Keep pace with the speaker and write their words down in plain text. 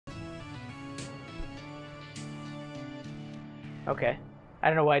Okay. I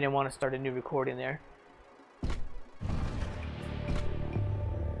don't know why I didn't want to start a new recording there.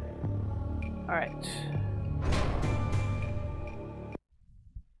 Alright.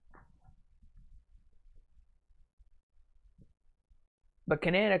 But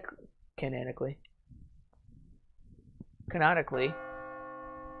canonically,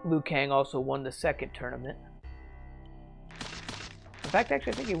 Liu Kang also won the second tournament. In fact,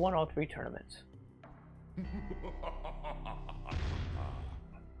 actually, I think he won all 3 tournaments.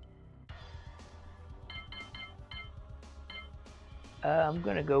 I'm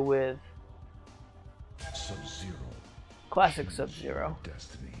gonna go with Sub-Zero. classic Sub-Zero.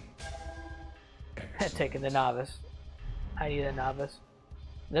 Destiny. Taking the novice. I need a novice.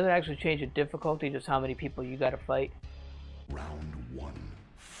 It doesn't actually change the difficulty, just how many people you gotta fight. Round 1.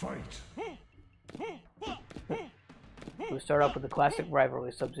 Fight. We start off with the classic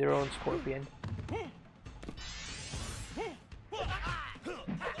rivalry, Sub-Zero and Scorpion.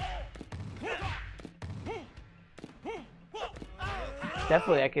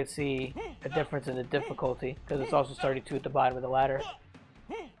 Definitely I could see a difference in the difficulty, because it's also 32 at the bottom of the ladder.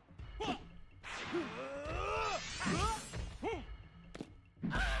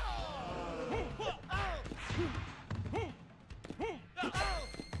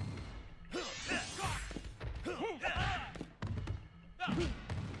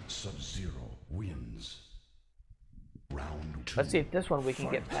 Sub-Zero wins. Round 2. Let's see if this one we can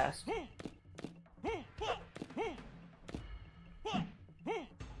get past.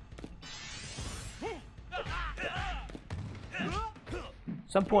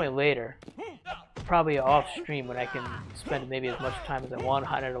 Some point later, probably off stream when I can spend maybe as much time as I want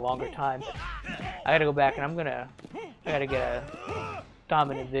on it, a longer time, I gotta go back and I gotta get a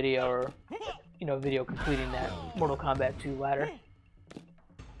dominant video, or video completing that Mortal Kombat 2 ladder.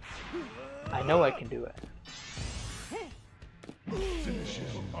 I know I can do it. Finish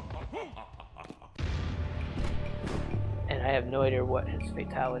him. And I have no idea what his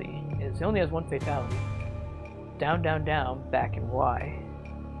fatality is. He only has 1 fatality. Down, down, down, back and Y.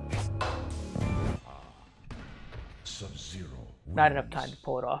 Sub-Zero wins. Not enough time to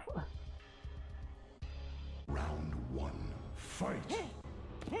pull it off. Round 1. Fight.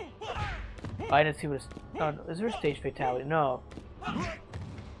 I didn't see what. Oh, is there a stage fatality? No.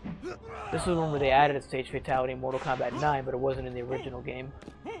 This is one where they added a stage fatality in Mortal Kombat 9, but it wasn't in the original game.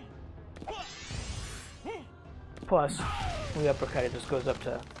 Plus, when we uppercut, it just goes up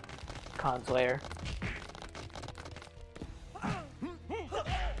to Khan's lair.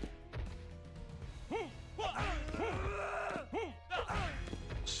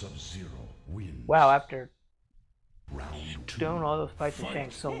 Sub-Zero wins. Wow, after Round 2. doing all those fights in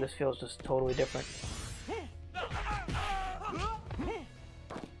Shang Tsung, this feels just totally different.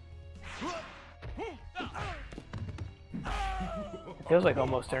 Feels like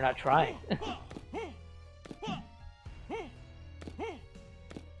almost they're not trying.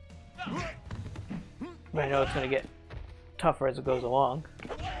 But I know it's going to get tougher as it goes along.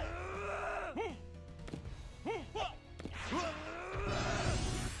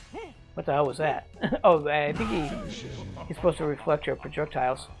 What the hell was that? Oh, I think he's supposed to reflect your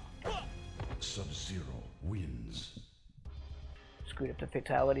projectiles. Sub-Zero wins. Screwed up the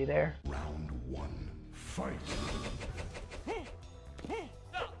fatality there. Round 1. Fight.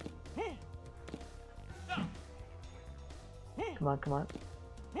 Come on, come on.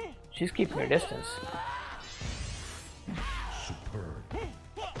 She's keeping her distance. Superb.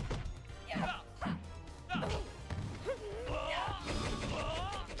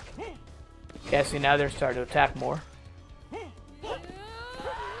 Yeah, see, now they're starting to attack more.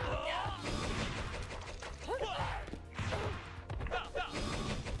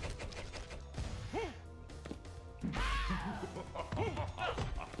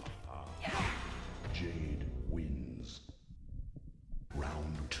 Jade wins.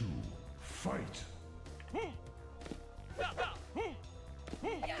 Round 2. Fight.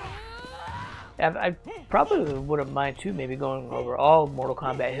 I probably wouldn't mind too, maybe going over all Mortal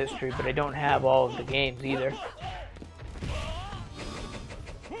Kombat history, but I don't have all of the games either.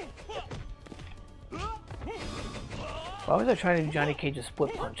 Why was I trying to do Johnny Cage's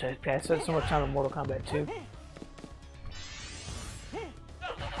split punch? I spent so much time in Mortal Kombat 2.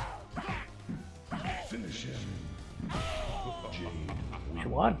 Finish him. Jade She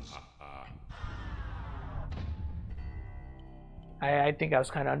wins. won. I think I was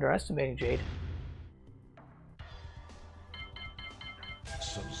kind of underestimating Jade.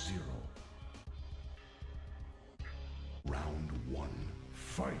 Sub-Zero. Round 1.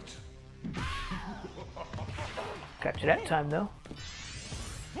 Fight. Got you that time though.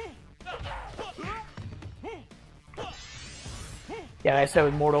 Yeah, like I said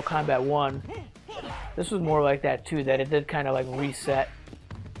with Mortal Kombat 1, this was more like that too, that it did kind of like reset.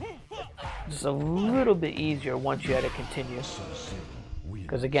 Just a little bit easier once you had to continue.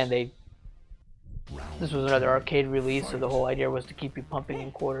 Because again, this was another arcade release, so the whole idea was to keep you pumping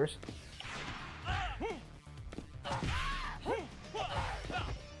in quarters.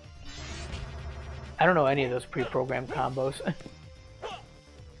 I don't know any of those pre-programmed combos.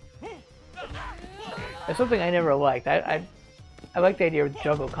 That's something I never liked. I like the idea of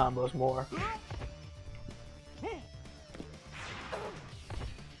juggle combos more.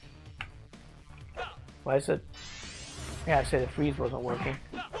 Why is it? Yeah, I say the freeze wasn't working.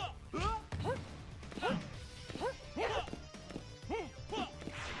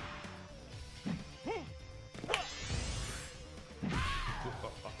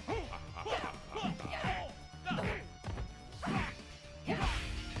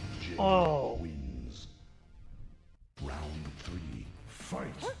 Oh. Wins. Round 3. Fight.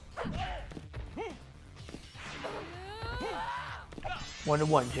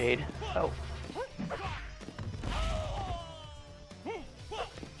 1-1, Jade. Oh.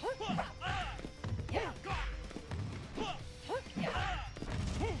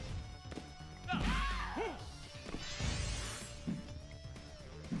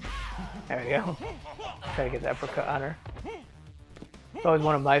 There we go. Try to get the uppercut on her. It's always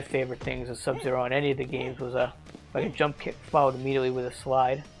one of my favorite things of Sub-Zero in any of the games was like a jump kick followed immediately with a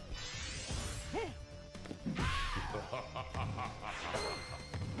slide.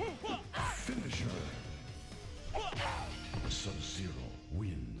 Finisher. Sub-Zero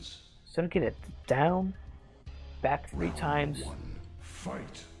wins. So get it down, back 3 times,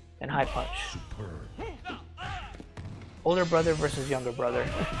 Fight. and high punch. Superb. Older brother versus younger brother.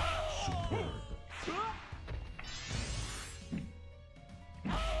 Superb.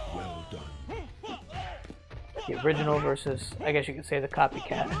 Well done. The original versus, I guess you could say, the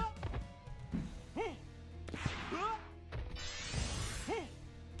copycat.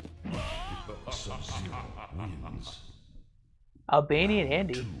 Sub-Zero wins. Albanian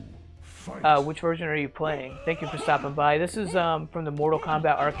Andy. Fight. Which version are you playing? Thank you for stopping by. This is from the Mortal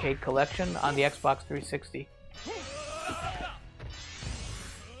Kombat Arcade Collection on the Xbox 360.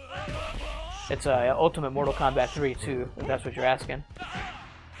 It's Ultimate Mortal Kombat 3 too, if that's what you're asking.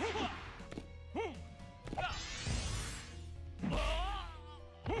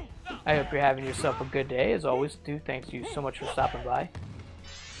 I hope you're having yourself a good day. As always, dude, thanks to you so much for stopping by.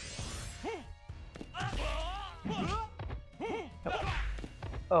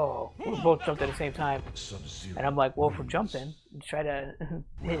 Oh, we both jumped at the same time. And I'm like, well, for jumping, try to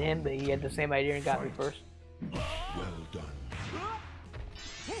hit him, but he had the same idea and got me first. Well done.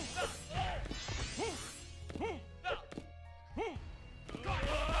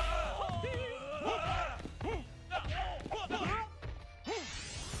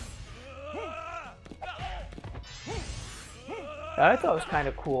 I thought it was kind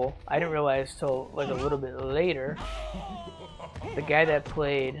of cool. I didn't realize till like a little bit later, the guy that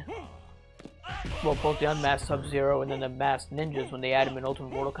played, well, both the Unmasked Sub-Zero and then the Masked Ninjas when they added him in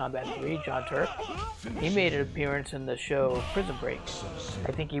Ultimate Mortal Kombat 3, John Turk, he made an appearance in the show Prison Break.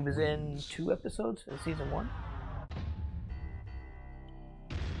 I think he was in 2 episodes in season 1.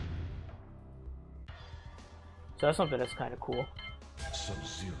 So that's something that's kind of cool.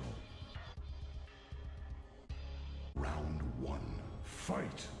 Sub-Zero. Round 1.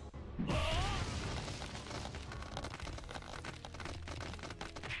 Fight.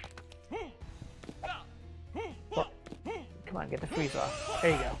 Oh, come on, get the freeze off.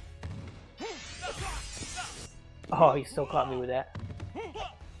 There you go. Oh, he still caught me with that.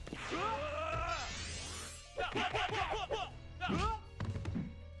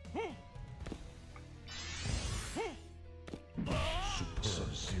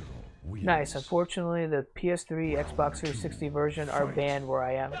 Nice. Unfortunately, the PS3, Xbox 360 version are banned where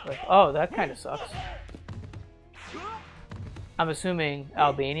I am. Like, oh, that kind of sucks. I'm assuming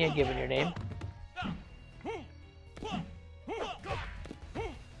Albania, given your name.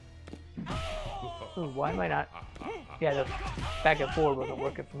 Ooh, why am I not? Yeah, the back and forward wasn't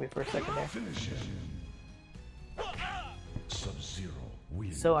working for me for a second there.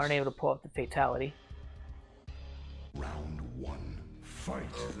 Still aren't able to pull up the fatality. Round 1. Fight.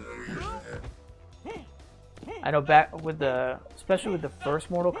 I know back with the, especially with the first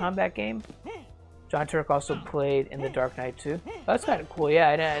Mortal Kombat game, John Turk also played in the Dark Knight 2. Oh, that's kind of cool. Yeah,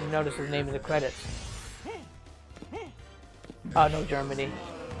 I didn't notice his name in the credits. Oh, no, Germany.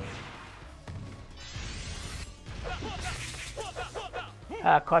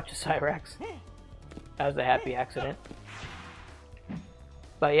 Caught you, Cyrax. That was a happy accident.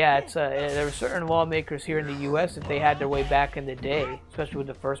 But yeah, it's there were certain lawmakers here in the U.S. if they had their way back in the day, especially with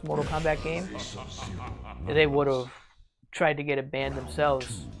the first Mortal Kombat game, they would have tried to get it banned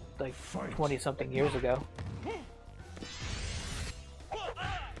themselves like 20-something years ago.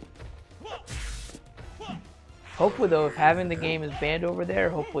 Hopefully, though, if having the game is banned over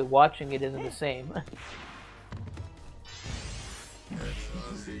there, hopefully watching it isn't the same.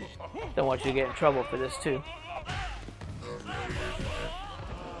 Don't want you to get in trouble for this, too.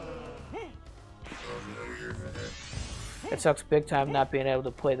 It sucks big time not being able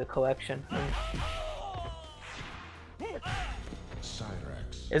to play the collection.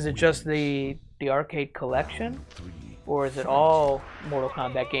 Is it just the arcade collection? Or is it all Mortal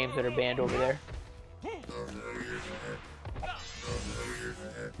Kombat games that are banned over there?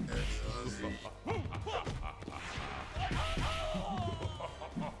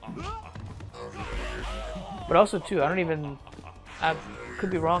 But also too, I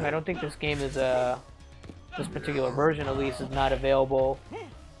could be wrong, I don't think this game is this particular version at least is not available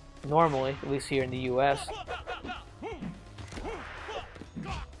normally, at least here in the US.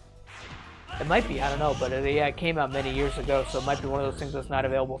 It might be, I don't know, but yeah, it came out many years ago, so it might be one of those things that's not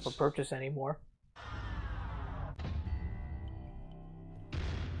available for purchase anymore.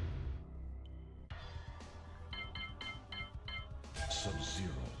 Sub-Zero.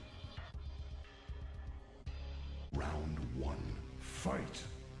 Round 1. Fight.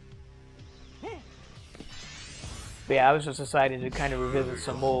 But yeah, I was just deciding to kind of revisit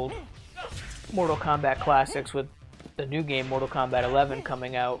some old Mortal Kombat classics with the new game Mortal Kombat 11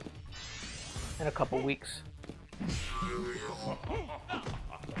 coming out in a couple weeks.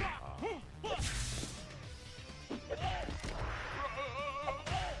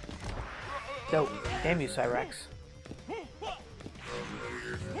 So, damn you, Cyrax.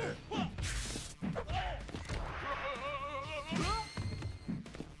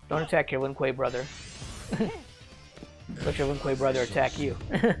 Don't attack your Lin Kuei brother. Let your Lin Kuei brother attack you.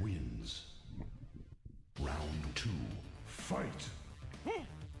 Wins. Round 2. Fight.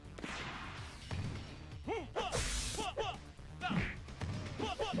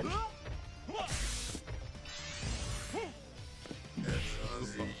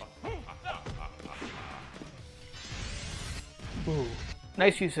 Ooh,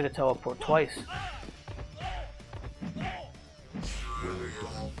 nice use of the teleport twice.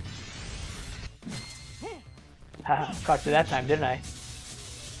 Haha, caught you that time, didn't I?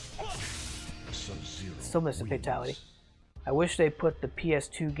 Still missed a fatality. I wish they put the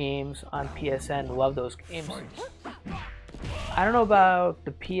PS2 games on PSN. Love those games. I don't know about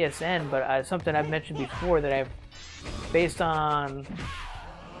the PSN, but something I've mentioned before that I've, based on,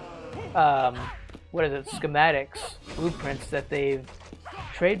 what is it, schematics, blueprints that they've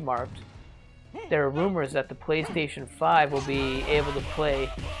trademarked, there are rumors that the PlayStation 5 will be able to play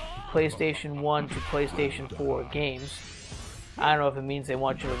PlayStation 1 to PlayStation 4 games. I don't know if it means they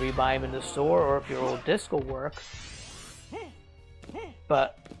want you to rebuy them in the store or if your old disc will work.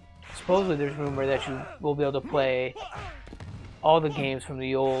 But supposedly there's rumor that you will be able to play all the games from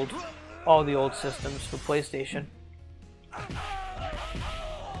all the old systems for PlayStation. Reptile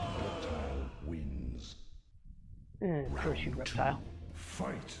wins. Curse you, Reptile.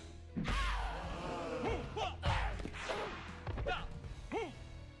 Fight.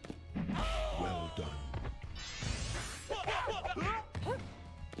 Well done.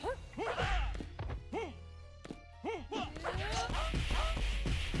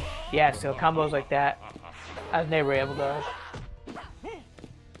 Yeah, so combos like that, I was never able to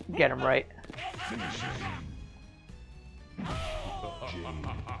get them right.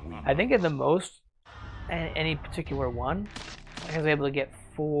 I think at the most, any particular one, I was able to get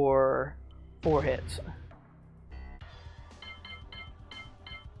four hits.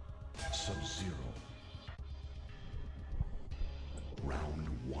 Sub-Zero. Round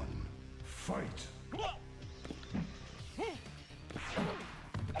 1. Fight.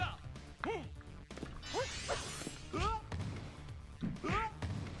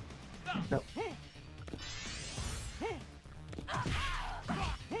 Nope.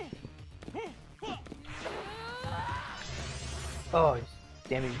 Oh,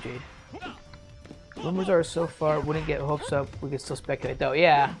 damn you, Jade. Rumors are so far, wouldn't get hopes up, we could still speculate though.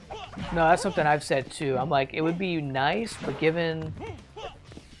 Yeah. No, that's something I've said too. I'm like, it would be nice, but given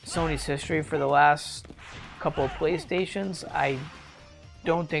Sony's history for the last couple of PlayStations, I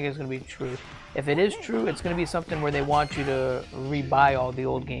don't think it's going to be true. If it is true, it's going to be something where they want you to rebuy all the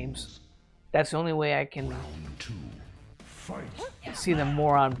old games. That's the only way I can see them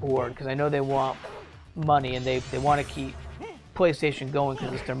more on board, because I know they want money and they want to keep PlayStation going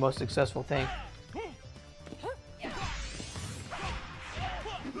because it's their most successful thing.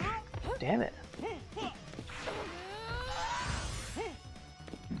 Damn it.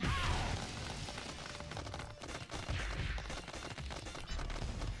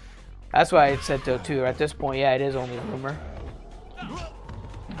 That's why I said so too. At this point, yeah, it is only a rumor.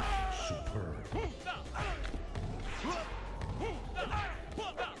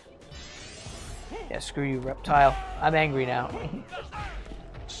 Yeah, screw you, reptile. I'm angry now.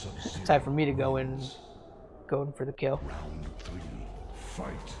 It's time for me to go in for the kill. Round 3.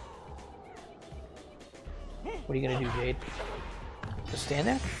 Fight. What are you gonna do, Jade? Just stand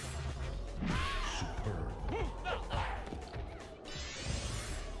there? Superb.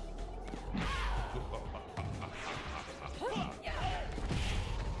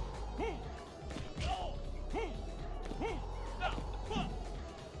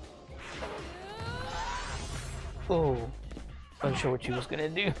 Oh, I'm sure what she was gonna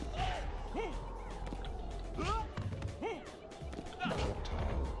do.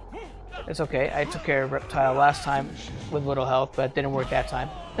 It's okay. I took care of Reptile last time with little health, but it didn't work that time.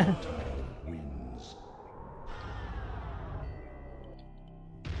 Wins.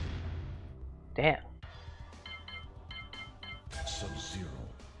 Damn. Sub-Zero.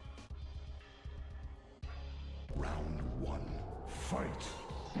 Round 1. Fight.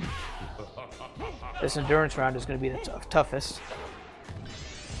 This endurance round is going to be the toughest.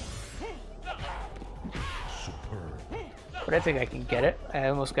 Superb. But I think I can get it. I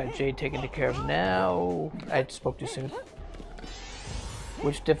almost got Jade taken care of now. I spoke too soon.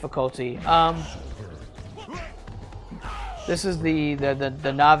 Which difficulty? This is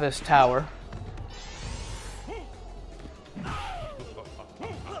the novice tower.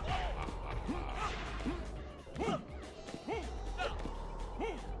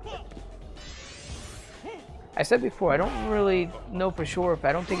 I said before, I don't really know for sure if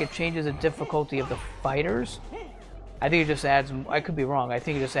I don't think it changes the difficulty of the fighters. I think it just adds, I could be wrong, I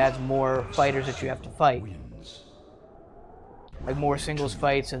think it just adds more fighters that you have to fight. Like more singles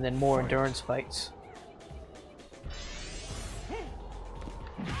fights and then more endurance fights.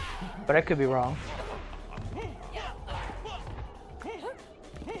 But I could be wrong.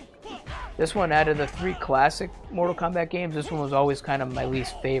 This one, out of the 3 classic Mortal Kombat games, this one was always kind of my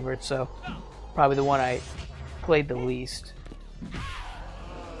least favorite, so probably the one I played the least.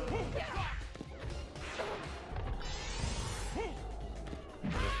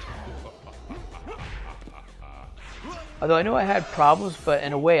 Although I know I had problems, but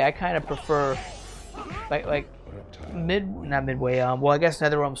in a way I kind of prefer like not Midway, well I guess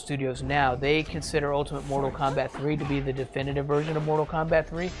NetherRealm Studios now, they consider Ultimate Mortal Kombat 3 to be the definitive version of Mortal Kombat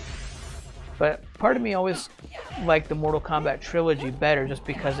 3. But part of me always liked the Mortal Kombat trilogy better just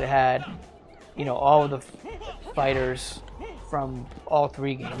because it had, you know, all of the fighters from all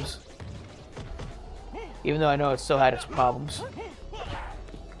 3 games. Even though I know it still had its problems.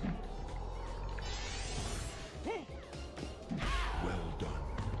 Well done.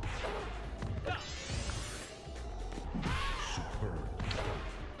 Superb.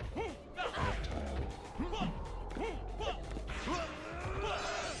 Reptile.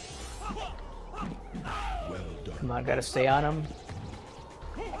 Well done. Come on, gotta stay on him.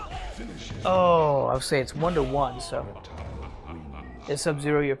 Finish him. Oh, I would say it's 1-1, so. Reptile wins. Is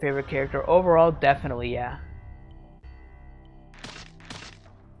Sub-Zero your favorite character? Overall, definitely, yeah.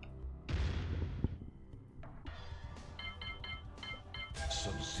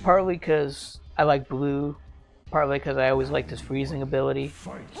 Sub-Zero. Partly because I like Blue, partly because I always liked his freezing ability.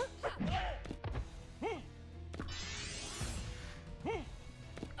 Fight.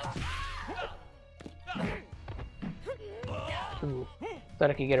 Ooh, thought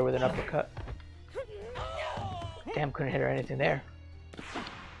I could get her with an uppercut. Damn, couldn't hit her anything there.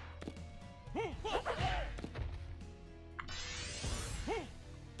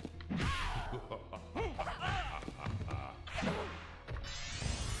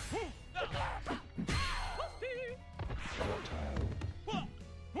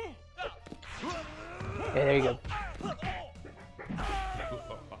 Yeah, there you go.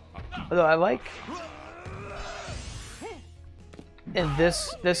 Although I like in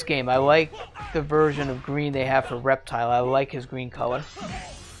this game, I like the version of green they have for Reptile. I like his green color.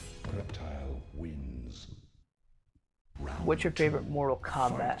 Reptile wins. What's your favorite Mortal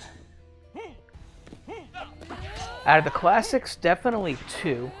Kombat? Out of the classics, definitely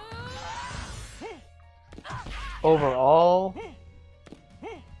 2. Overall,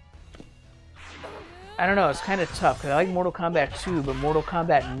 I don't know, it's kind of tough because I like Mortal Kombat 2, but Mortal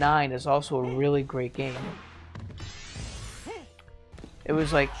Kombat 9 is also a really great game. It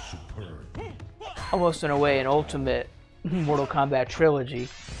was like, almost in a way, an ultimate Mortal Kombat trilogy.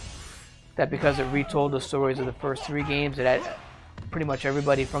 That because it retold the stories of the first 3 games, it pretty much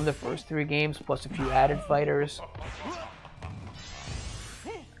everybody from the first 3 games, plus a few added fighters.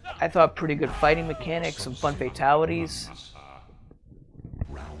 I thought pretty good fighting mechanics, some fun fatalities.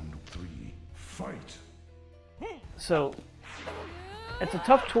 Round 3, fight. So, it's a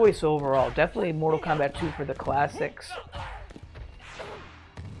tough choice overall. Definitely Mortal Kombat 2 for the classics.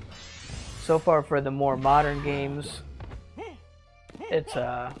 So far for the more modern games, it's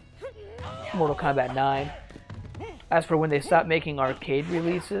Mortal Kombat 9. As for when they stopped making arcade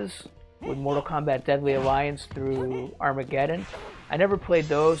releases, with Mortal Kombat Deadly Alliance through Armageddon, I never played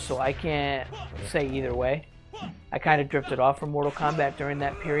those, so I can't say either way. I kind of drifted off from Mortal Kombat during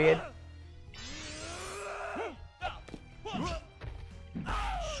that period.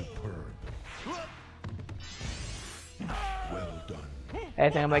 Superb. Well done. I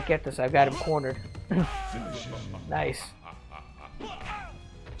think I might get this. I've got him cornered. Finish him. Nice.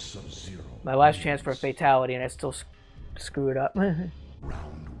 Sub-Zero. My last chance for a fatality, and I still screw it up. Round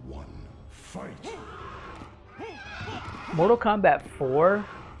 1, fight. Mortal Kombat 4,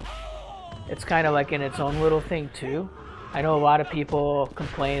 it's kind of like in its own little thing too. I know a lot of people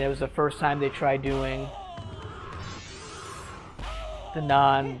complain it was the first time they tried doing the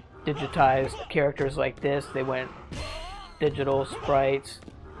non-digitized characters like this. They went digital sprites.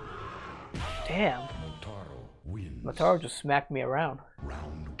 Damn. Motaro wins. Motaro just smacked me around.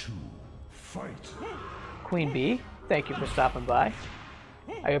 Round 2, fight. Queen Bee, thank you for stopping by.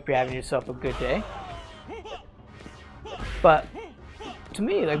 I hope you're having yourself a good day. But to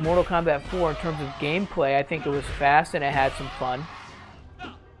me, like Mortal Kombat 4 in terms of gameplay, I think it was fast and it had some fun.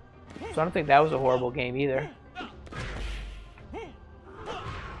 So I don't think that was a horrible game either.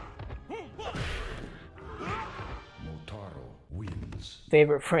 Motaro wins.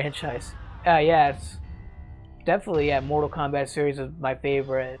 Favorite franchise? Yeah, it's definitely Mortal Kombat series is my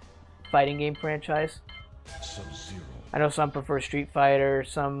favorite fighting game franchise. Sub-Zero. I know some prefer Street Fighter,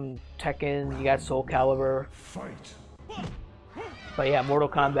 some Tekken, you got Soul Calibur. Fight. But yeah, Mortal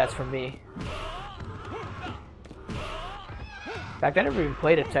Kombat's for me. In fact, I never even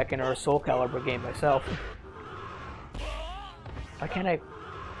played a Tekken or a Soul Calibur game myself. Why can't I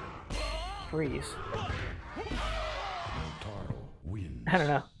freeze? Motaro wins. I don't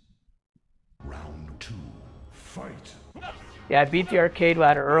know. Round 2, fight. Yeah, I beat the arcade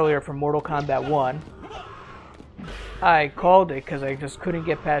ladder earlier for Mortal Kombat 1. I called it because I just couldn't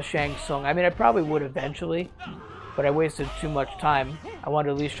get past Shang Tsung. I mean, I probably would eventually, but I wasted too much time. I wanted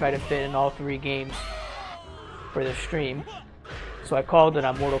to at least try to fit in all 3 games for the stream. So I called it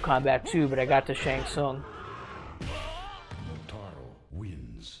on Mortal Kombat 2, but I got to Shang Tsung. Motaro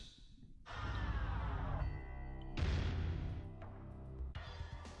wins.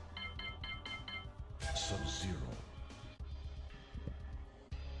 Sub-Zero.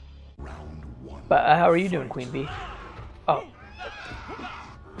 Round 1. But how are you doing, Queen Bee? Oh.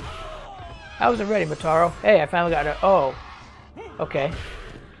 I wasn't ready, Motaro. Hey, I finally got it. Oh. Okay.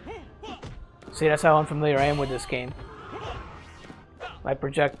 See, that's how unfamiliar I am with this game. My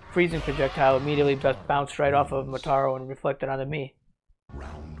freezing projectile immediately bounced right off of Motaro and reflected onto me.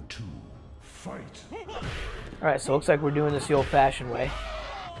 Round 2, fight. Alright, so it looks like we're doing this the old-fashioned way.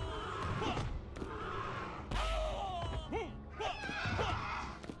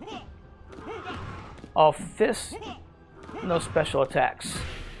 All fists, no special attacks.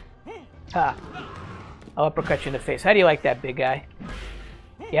 Ha! I'll uppercut you in the face. How do you like that, big guy?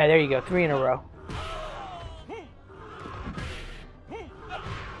 Yeah, there you go. 3 in a row.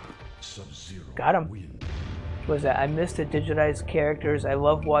 Sub-Zero Got him. wins. What was that? I missed the digitized characters. I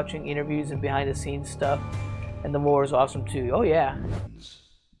love watching interviews and behind-the-scenes stuff. And the lore is awesome too. Oh yeah.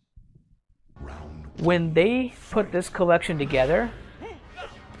 Round When they put this collection together,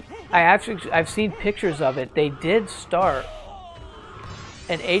 I've seen pictures of it. They did start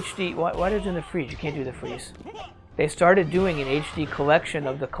an HD. Why did it in the freeze? You can't do the freeze. They started doing an HD collection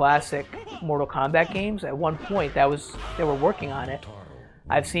of the classic Mortal Kombat games. At one point, they were working on it.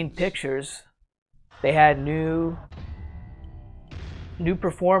 I've seen pictures. They had new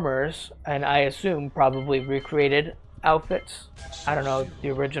performers, and I assume probably recreated outfits. I don't know the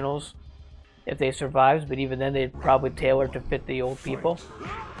originals if they survived, but even then they'd probably tailor to fit the old people.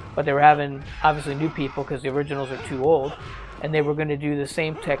 But they were having obviously new people because the originals are too old, and they were going to do the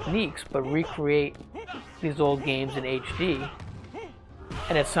same techniques but recreate these old games in HD.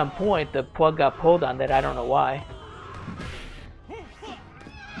 And at some point the plug got pulled on that. I don't know why.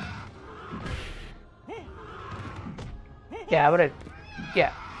 Yeah, I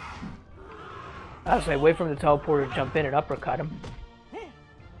was like, wait for him to teleport or jump in and uppercut him.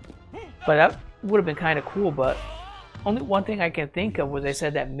 But that would have been kind of cool, but only one thing I can think of was they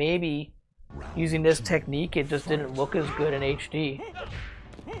said that maybe using this technique, it just didn't look as good in HD.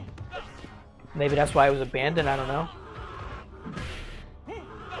 Maybe that's why it was abandoned, I don't know.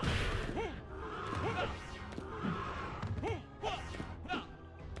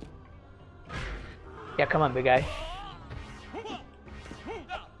 Yeah, come on, big guy.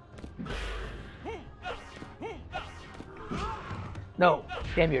 No,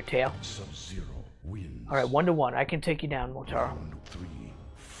 damn your tail. Sub-Zero wins. All right, 1-1. I can take you down, Motaro. Round 3,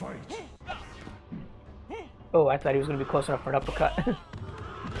 fight. Oh, I thought he was going to be close enough for an uppercut.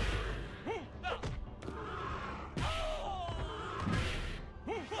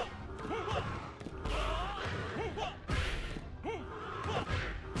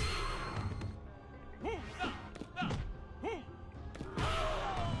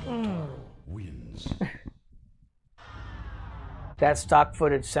 Wins. That stock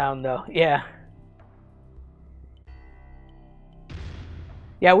footage sound, though. Yeah.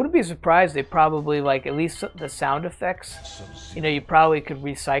 Yeah, I wouldn't be surprised. They probably, like, at least the sound effects, you know, you probably could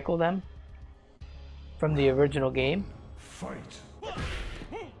recycle them from the original game. Fight. But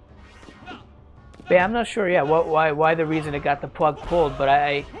yeah, I'm not sure, yeah, why the reason it got the plug pulled, but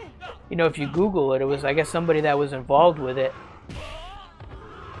I, you know, if you Google it, it was, I guess, somebody that was involved with it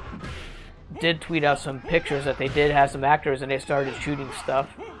did tweet out some pictures that they did have some actors and they started shooting stuff.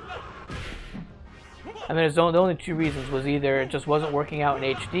 I mean, there's the only two reasons was either it just wasn't working out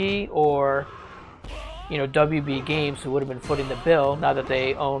in HD, or, you know, WB Games, who would have been footing the bill now that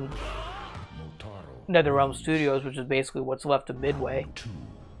they own NetherRealm Studios, which is basically what's left of Midway.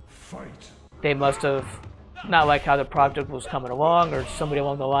 Fight. They must have not liked how the project was coming along, or somebody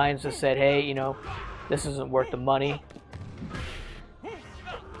along the lines just said, hey, you know, this isn't worth the money.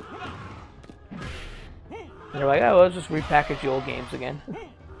 And they're like, oh, well, let's just repackage the old games again.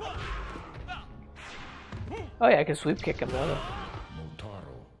 Oh yeah, I can sweep kick him though.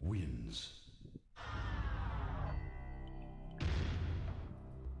 Motaro wins.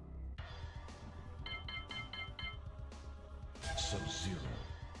 Sub-Zero.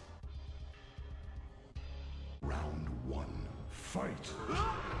 Round 1, fight.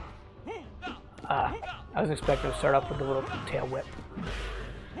 I was expecting to start off with a little tail whip.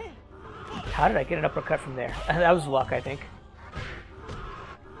 How did I get an uppercut from there? That was luck, I think.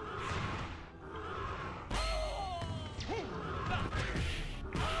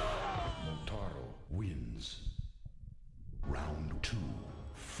 Motaro wins. Round 2,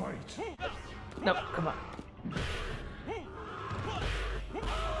 fight. No, come on.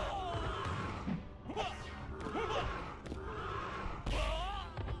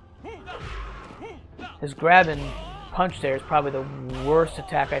 His grab and punch there is probably the worst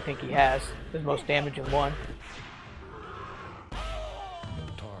attack I think he has. His most damaging one.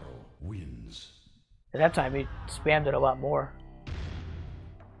 Motaro wins. At that time, he spammed it a lot more.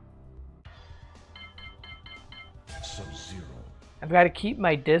 Sub-Zero. I've got to keep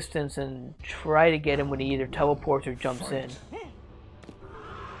my distance and try to get him when he either teleports or jumps in.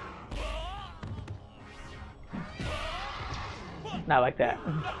 Not like that.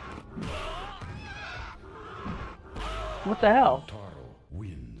 What the hell? Motaro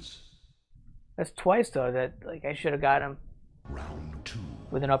wins. That's twice though that like I should have got him Round 2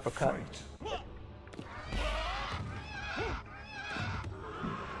 with an uppercut. fight.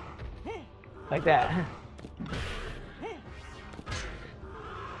 Like that.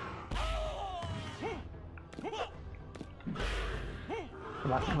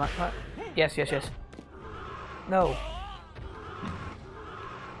 Come on, come on, come on. Yes, yes, yes. No.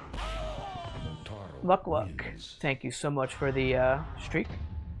 Motaro Luck. wins. Thank you so much for the streak.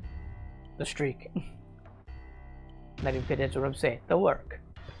 The streak. Not even paying attention to what I'm saying. The work.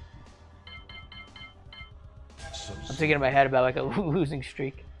 I'm thinking in my head about like a losing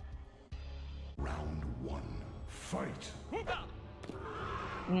streak. Round 1, fight. I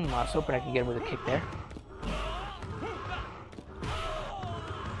was hoping I could get him with a kick there.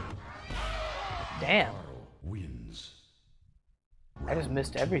 Damn. Motaro wins. I just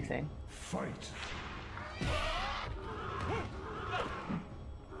missed everything. Fight.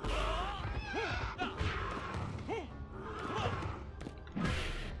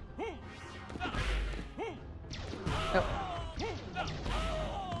 Nope.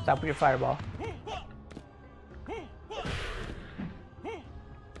 Stop with your fireball.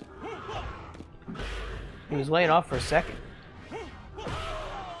 He was laying off for a second.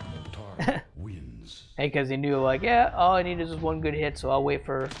 Motaro wins. Hey, because he knew, like, yeah, all I need is just one good hit, so I'll wait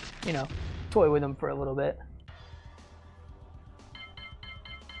for, you know, toy with him for a little bit.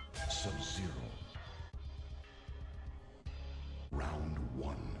 Sub-Zero. Round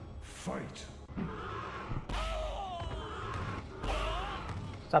 1, fight.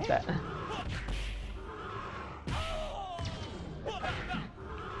 Stop that.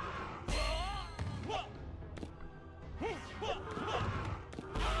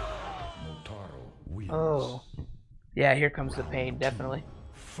 Yeah, here comes the pain, definitely.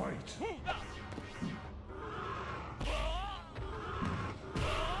 Fight.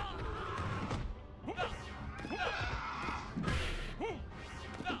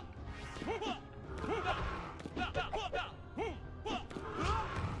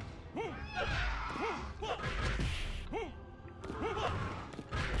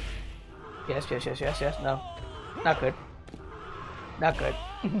 Yes, yes, yes, yes, yes. No. Not good. Not good.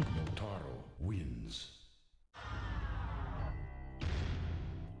 Taro wins.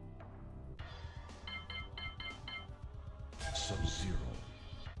 Sub-Zero.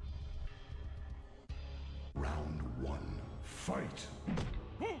 Round 1. Fight.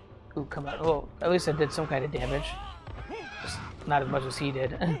 Ooh, come on. Well, at least I did some kind of damage. Just not as much as he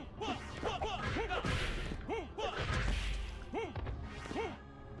did.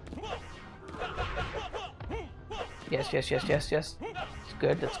 Yes, yes, yes, yes, yes. It's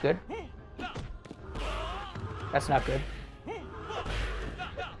good, that's good. That's not good.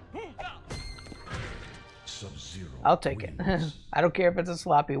 Sub-Zero. I'll take it. wins. I don't care if it's a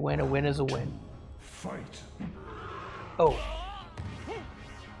sloppy win. A win is a win. Fight. Oh.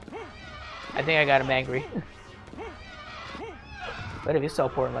 I think I got him angry. But if he's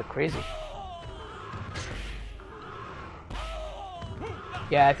teleporting like crazy.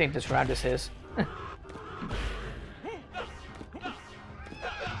 Yeah, I think this round is his.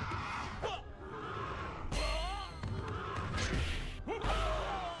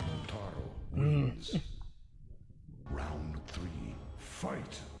 Taro wins. Round 3.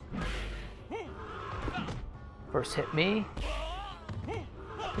 Fight. First hit me.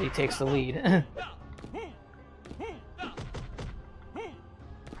 He takes the lead.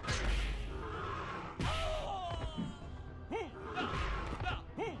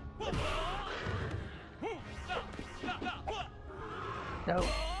 No.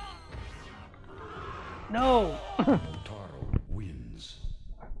 No! Taro wins.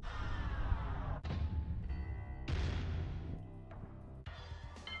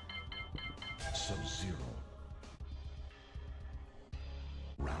 Sub-Zero.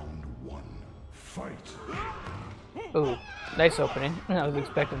 Round 1. Fight. Ooh, nice opening. I was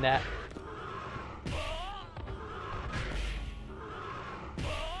expecting that.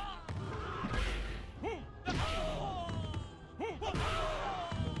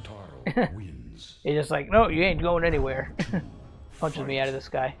 Taro wins. He's just like, no, you ain't going anywhere. Punches me out of the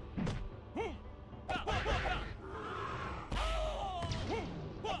sky.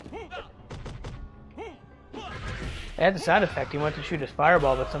 It had the sound effect. He went to shoot his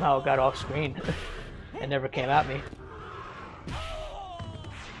fireball, but somehow it got off screen. It never came at me.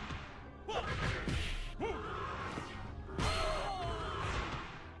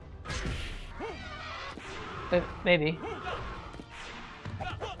 Maybe.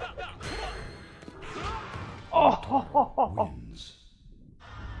 Oh! Wins.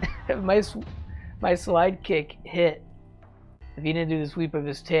 my slide kick hit. If he didn't do the sweep of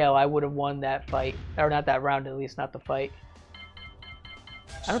his tail, I would have won that fight. Or not that round, at least, not the fight.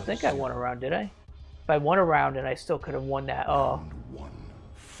 I don't think I won a round, did I? If I won a round, and I still could have won that. Oh. Round 1.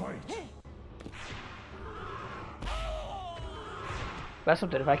 Fight. That's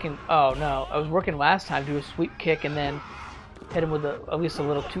something. If I can... Oh, no. I was working last time to do a sweep kick and then hit him with at least a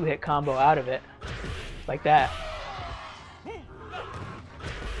little two-hit combo out of it. Like that.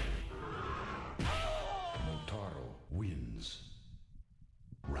 Taro wins.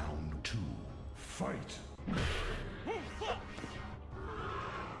 Round 2. Fight.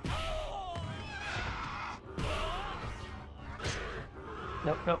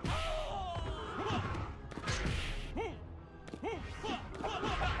 Nope, nope.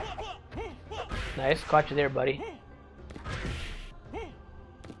 Nice. Caught you there, buddy.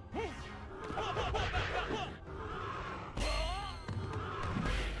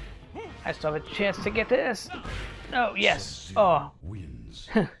 I still have a chance to get this. Oh, yes. Sub-Zero Oh. wins.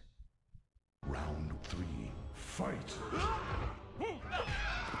 Round 3. Fight.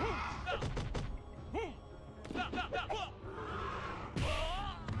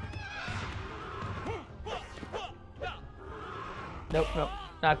 Nope, nope.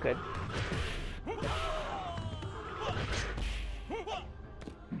 Not good.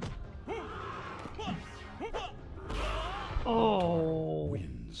 Oh.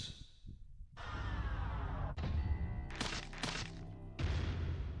 Wins.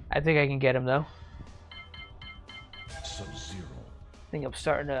 I think I can get him, though. Sub-Zero. I think I'm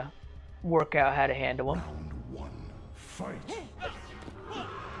starting to work out how to handle him. Round 1. Fight.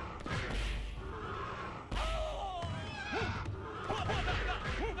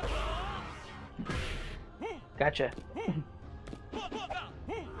 Gotcha.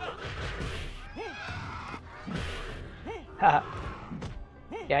 Haha.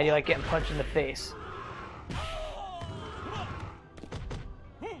 Yeah, you like getting punched in the face.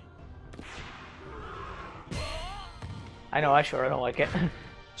 I know, I sure don't like it.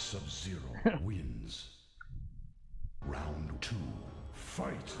 Sub-Zero wins. Round 2.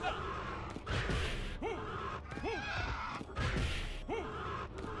 Fight.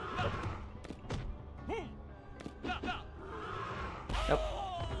 Nope.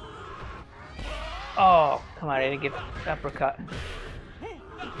 Oh, come on, I didn't get the uppercut.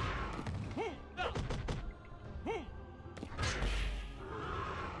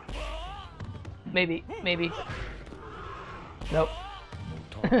 Maybe. Nope.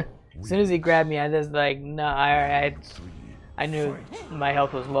 As soon as he grabbed me, I just like, no, I knew my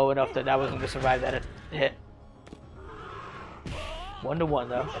health was low enough that I wasn't gonna survive that hit. 1-1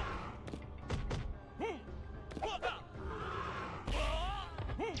 though.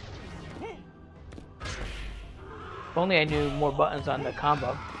 If only I knew more buttons on the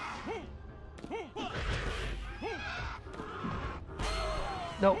combo.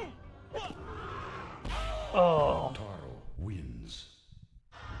 Nope. Oh. Taro wins.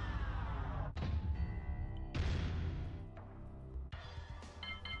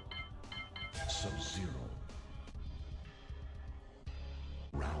 Sub-Zero.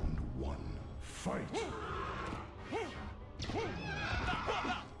 Round 1. Fight.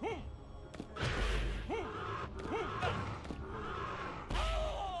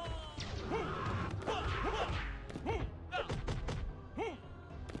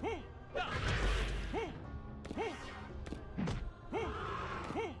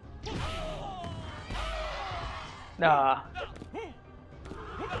 Nah.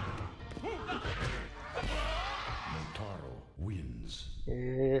 Motaro wins.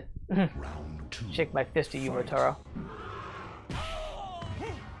 Round 2. Shake my fist at you, Motaro.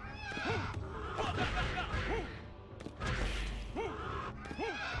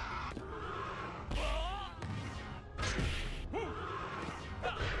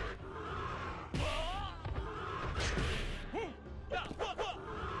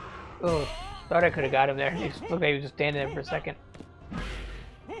 Oh, thought I could have got him there. He looked like he was just standing there for a second.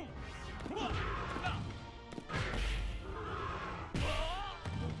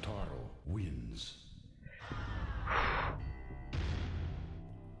 Motaro wins.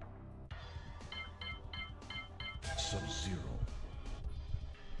 Sub-Zero.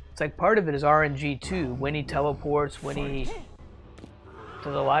 It's like part of it is RNG too. When he teleports, when he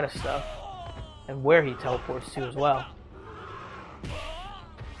does a lot of stuff, and where he teleports to as well.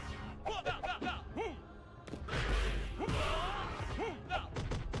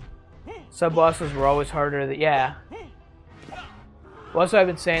 Sub bosses were always harder. Yeah. Well, that's what I've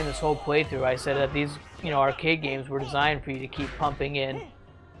been saying this whole playthrough. I said that these, arcade games were designed for you to keep pumping in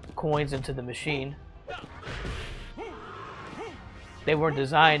coins into the machine. They weren't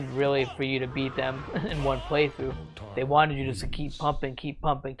designed really for you to beat them in one playthrough. They wanted you just to keep pumping, keep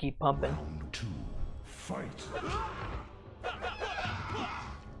pumping, keep pumping. Round 2. Fight.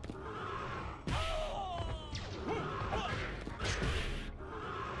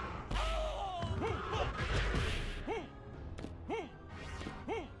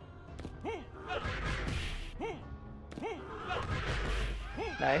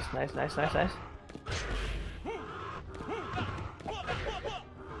 Nice.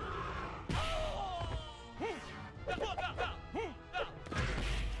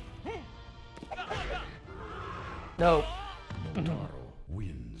 No. Motaro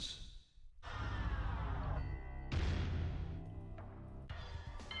wins.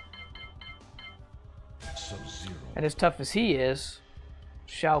 Sub-Zero. And as tough as he is,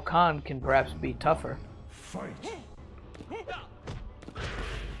 Shao Kahn can perhaps be tougher. Fight.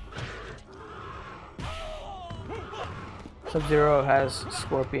 Sub-Zero has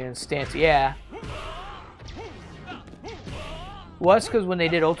Scorpion and Stance. Yeah. Well, that's because when they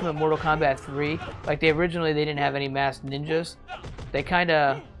did Ultimate Mortal Kombat 3, like they didn't have any masked ninjas. They kind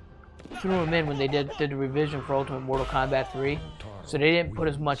of threw them in when they did the revision for Ultimate Mortal Kombat 3. So they didn't put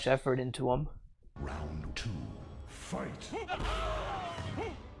as much effort into them. Round 2. Fight.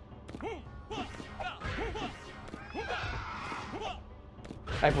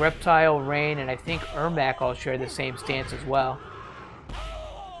 Like Reptile, Rain, and I think Ermac all share the same stance as well.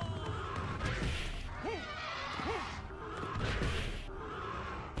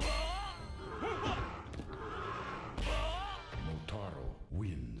 Motaro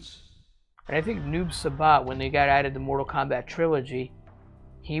wins. And I think Noob Sabat, when they got added the Mortal Kombat trilogy,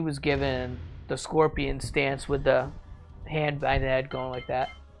 he was given the Scorpion stance with the hand behind the head going like that.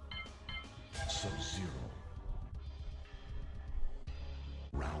 Sub-Zero.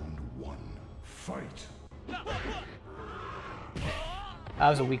 Round 1. Fight. That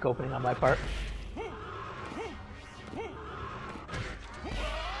was a weak opening on my part.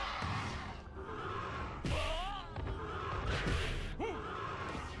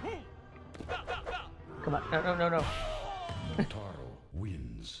 Come on. No, no, no, no. Taro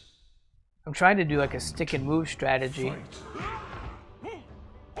wins. I'm trying to do like a stick and move strategy.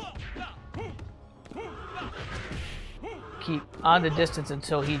 Fight. Keep on the distance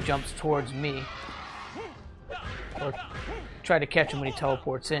until he jumps towards me. Or try to catch him when he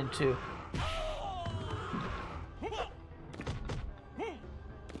teleports in, too.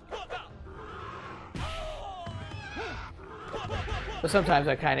 But sometimes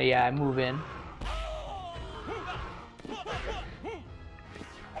I kind of, I move in.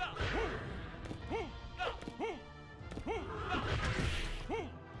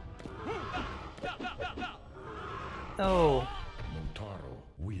 Oh. Taro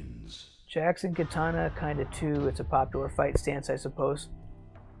wins. Jackson Katana, kind of too. It's a popular fight stance, I suppose.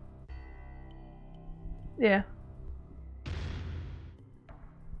 Yeah.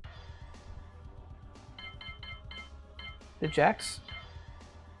 The Jax?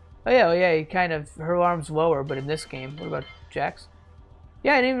 Oh yeah, he kind of, her arm's lower, but in this game, what about Jax?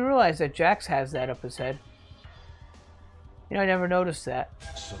 Yeah, I didn't even realize that Jax has that up his head. You know, I never noticed that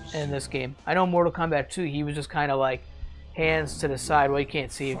in this game. I know Mortal Kombat 2, he was just kind of like hands to the side. Well, you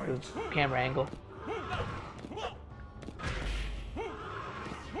can't see the camera angle.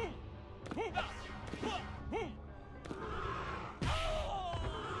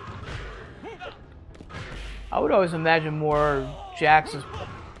 I would always imagine more Jax is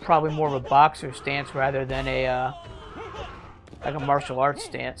probably more of a boxer stance rather than a like a martial arts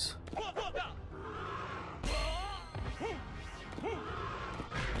stance.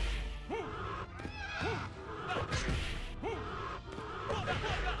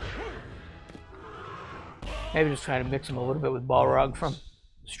 Maybe just trying to mix him a little bit with Balrog from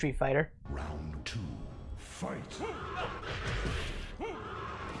Street Fighter. Round 2. Fight.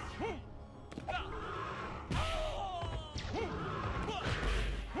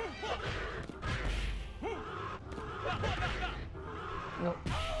 Nope.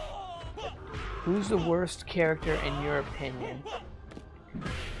 Who's the worst character in your opinion?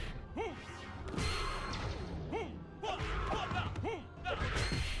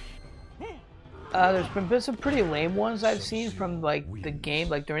 There's been some pretty lame ones I've seen from like the game,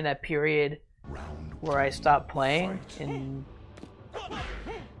 like during that period where I stopped playing in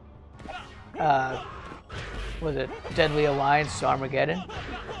was it Deadly Alliance to Armageddon?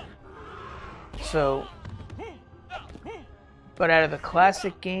 So, but out of the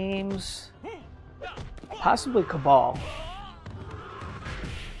classic games, possibly Cabal.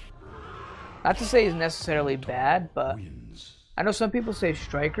 Not to say he's necessarily bad, but I know some people say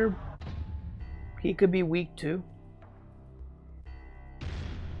Striker. He could be weak too.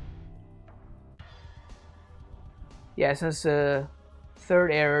 Yeah, since the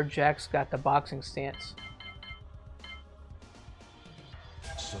third era, Jack's got the boxing stance.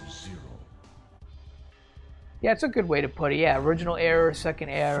 Sub-Zero. Yeah, it's a good way to put it. Yeah, original era, second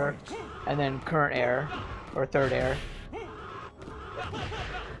era, and then current era, or third era.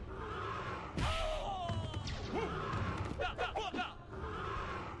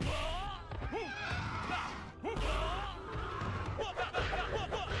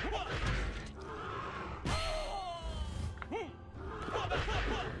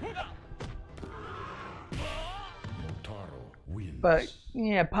 But,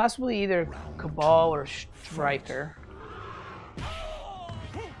 yeah, possibly either Cabal or Striker.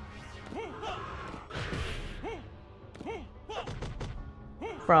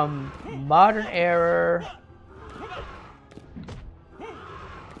 From modern era,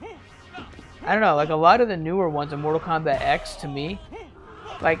 I don't know, like a lot of the newer ones in Mortal Kombat X to me,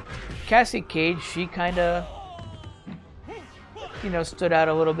 like Cassie Cage, she kind of, you know, stood out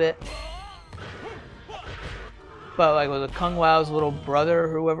a little bit. But like with Kung Lao's little brother,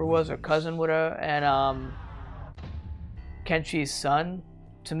 whoever it was, or cousin, whatever, and Kenshi's son,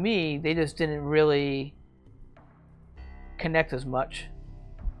 to me, they just didn't really connect as much.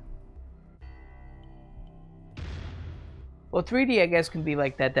 Well, 3D, I guess, can be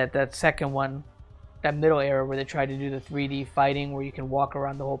like that second one, that middle era where they tried to do the 3D fighting where you can walk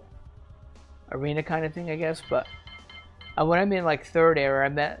around the whole arena kind of thing, I guess. But when I mean like third era, I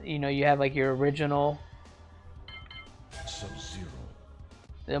meant, you know, you have like your original Sub-Zero.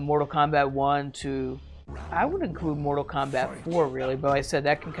 The Mortal Kombat 1 to, I would include Mortal Kombat 4 really, but like I said,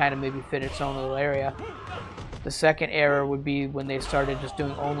 that can kind of maybe fit its own little area. The second era would be when they started just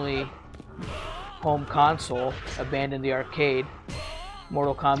doing only home console, abandoned the arcade.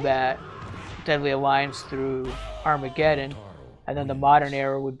 Mortal Kombat, Deadly Alliance through Armageddon, And then the modern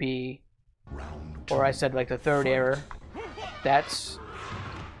era would be, Round 2. or I said like the third era, that's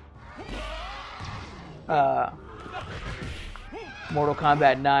Mortal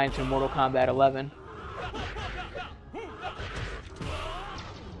Kombat 9 through Mortal Kombat 11.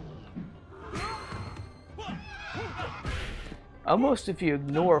 Almost if you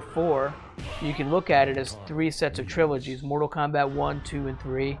ignore 4, you can look at it as 3 sets of trilogies: Mortal Kombat 1, 2, and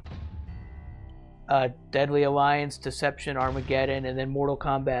 3. Deadly Alliance, Deception, Armageddon, and then Mortal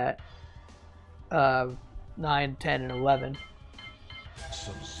Kombat 9, 10, and 11.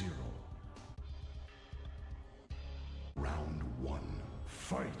 Sub-Zero. Round 1.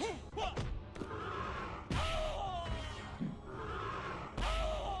 Fight.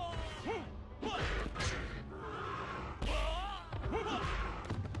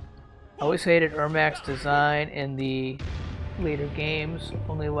 I always hated Ermac's design in the later games,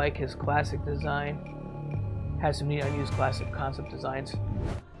 only like his classic design. Has some neat unused classic concept designs.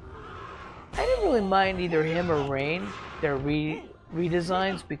 I didn't really mind either him or Rain, their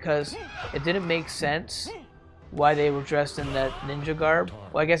redesigns, because it didn't make sense why they were dressed in that ninja garb.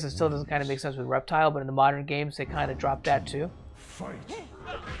 Well, I guess it still doesn't kind of make sense with Reptile, but in the modern games they kind of dropped that too. Fight.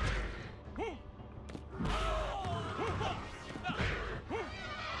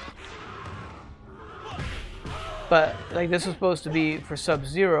 But like this was supposed to be for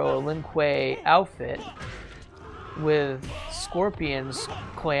Sub-Zero, a Lin Kuei outfit with Scorpion's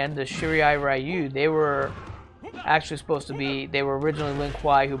clan, the Shirai Ryu. They were actually supposed to be, they were originally Lin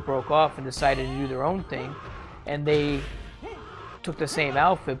Kuei who broke off and decided to do their own thing, and they took the same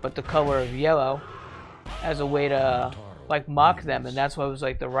outfit but the color of yellow as a way to like mock them, and that's why it was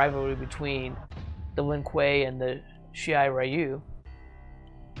like the rivalry between the Lin Kuei and the Shirai Ryu.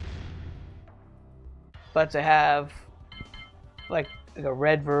 But to have like a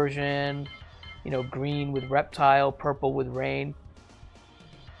red version, you know, green with Reptile, purple with Rain,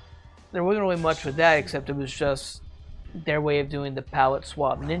 there wasn't really much with that, except it was just their way of doing the palette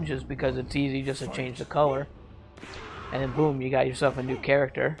swap ninjas, because it's easy just to change the color, and then boom, you got yourself a new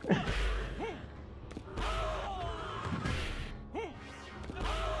character.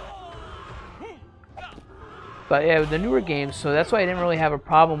 But yeah, with the newer games, so that's why I didn't really have a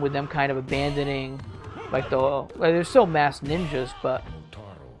problem with them kind of abandoning like they're still masked ninjas, but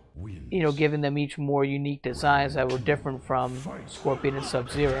you know, giving them each more unique designs that were different from Scorpion and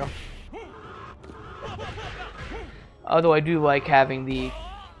Sub-Zero. Although I do like having the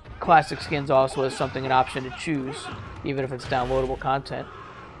classic skins also as something, an option to choose, even if it's downloadable content.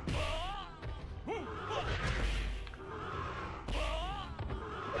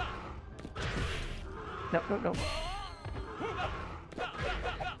 No, no, no.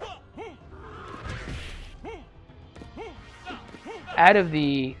 Out of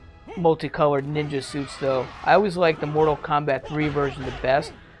the multicolored ninja suits though, I always like the Mortal Kombat 3 version the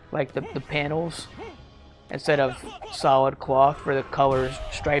best. Like the panels, instead of solid cloth for the colors,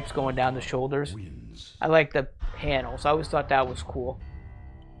 stripes going down the shoulders. I like the panels. I always thought that was cool.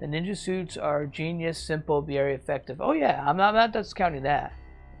 The ninja suits are genius, simple, very effective. Oh yeah, I'm not discounting that.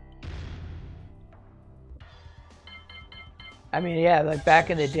 I mean, yeah, like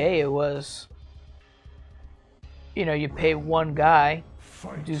back in the day it was, you know, you pay one guy,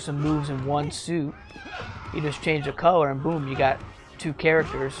 do some moves in one suit, you just change the color and boom, you got 2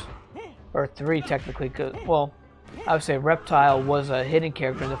 characters, or 3 technically, well, I would say Reptile was a hidden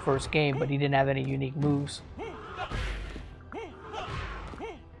character in the first game, but he didn't have any unique moves.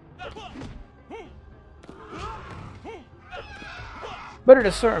 But at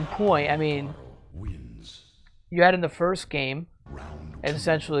a certain point, I mean, you had in the first game, and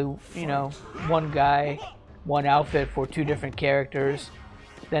essentially, you know, one guy, one outfit for 2 different characters.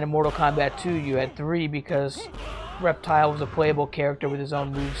 Then in Mortal Kombat 2, you had 3 because Reptile was a playable character with his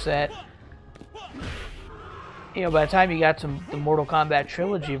own moveset. You know, by the time you got to the Mortal Kombat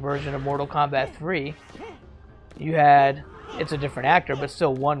trilogy version of Mortal Kombat 3, you had, it's a different actor, but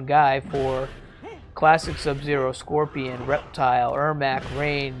still one guy for classic Sub-Zero, Scorpion, Reptile, Ermac,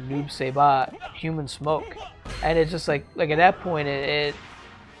 Rain, Noob Saibot, Human Smoke. And it's just like at that point, it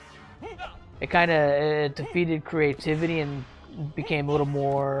kind of defeated creativity and became a little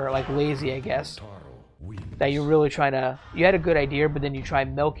more like lazy, I guess. That you're really trying to, you had a good idea, but then you try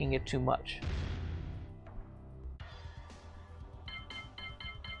milking it too much.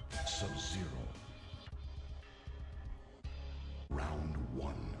 Sub-Zero. Round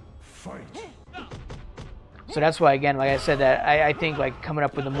 1. Fight. So that's why, again, like I said, that I think like coming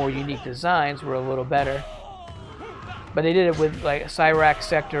up with the more unique designs were a little better. But they did it with like Cyrax,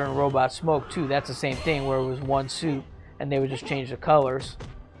 Sector, and Robot Smoke too. That's the same thing, where it was one suit and they would just change the colors.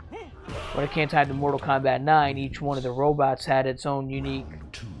 When it came time to Mortal Kombat 9, each one of the robots had its own unique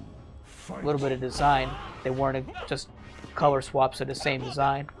little bit of design. They weren't just color swaps of the same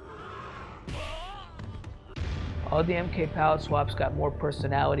design. All the MK palette swaps got more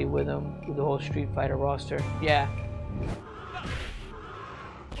personality with them, with the whole Street Fighter roster. Yeah.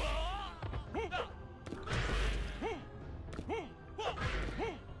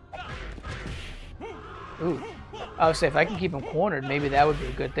 Ooh. I would say if I can keep him cornered, maybe that would be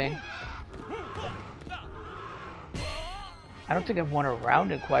a good thing. I don't think I've won a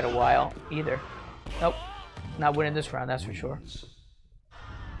round in quite a while either. Nope. Not winning this round, that's for sure.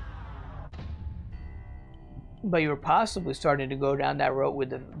 But you were possibly starting to go down that road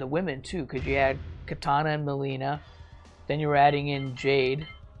with the women too, because you had Katana and Melina. Then you were adding in Jade.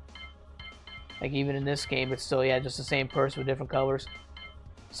 Like even in this game, it's still, yeah, just the same person with different colors.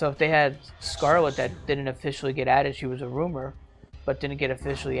 So if they had Scarlet that didn't officially get added, she was a rumor, but didn't get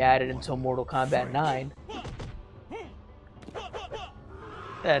officially added until Mortal Kombat 9.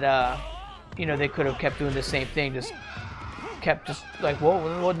 That, you know, they could have kept doing the same thing, just like,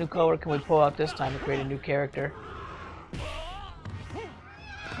 whoa, what new color can we pull out this time to create a new character?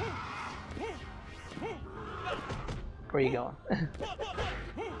 Where are you going?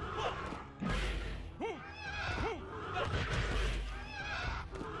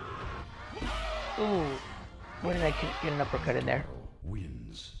 Ooh, when did I get an uppercut in there?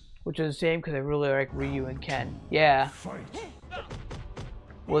 Which is the same because I really like Ryu and Ken. Yeah.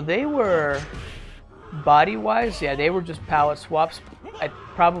 Well, they were body-wise, yeah, they were just palette swaps.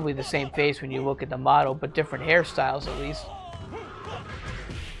 Probably the same face when you look at the model, but different hairstyles at least.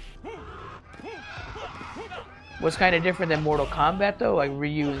 What's kind of different than Mortal Kombat though, like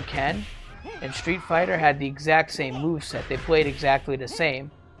Ryu and Ken, and Street Fighter had the exact same moveset. They played exactly the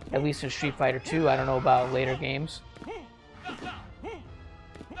same. At least in Street Fighter 2, I don't know about later games.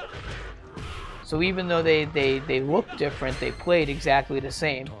 So even though they look different, they played exactly the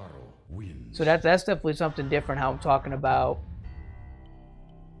same. So that's definitely something different. How I'm talking about,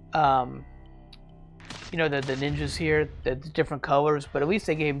 you know, the ninjas here, the different colors, but at least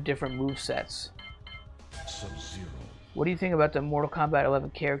they gave different movesets. What do you think about the Mortal Kombat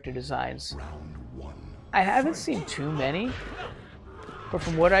 11 character designs? I haven't seen too many. But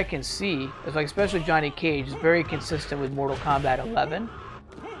from what I can see, it's like especially Johnny Cage is very consistent with Mortal Kombat 11.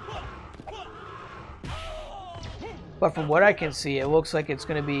 But from what I can see, it looks like it's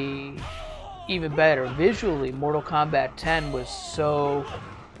going to be even better. Visually, Mortal Kombat 10 was so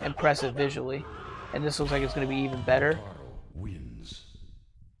impressive visually. And this looks like it's going to be even better.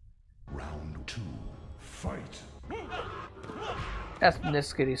 Round 2, fight. That's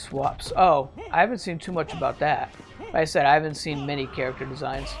Niskity swaps. Oh, I haven't seen too much about that. Like I said, I haven't seen many character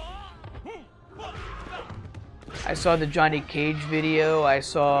designs. I saw the Johnny Cage video. I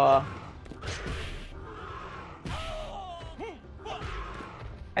saw...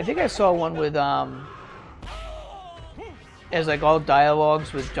 I think I saw one with, as like all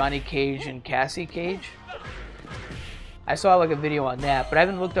dialogues with Johnny Cage and Cassie Cage. I saw like a video on that, but I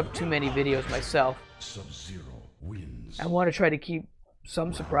haven't looked up too many videos myself. Sub-Zero wins. I want to try to keep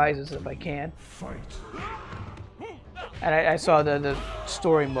some surprises if I can. Fight. And I saw the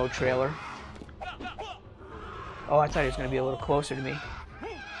story mode trailer. Oh, I thought he was going to be a little closer to me.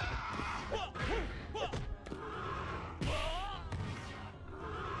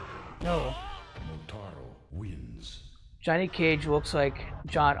 No. Motaro wins. Johnny Cage looks like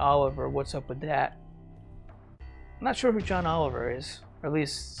John Oliver. What's up with that? I'm not sure who John Oliver is. Or at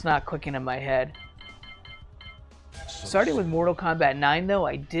least it's not clicking in my head. Starting with Mortal Kombat 9 though,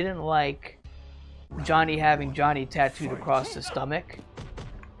 I didn't like Johnny having Johnny tattooed across his stomach.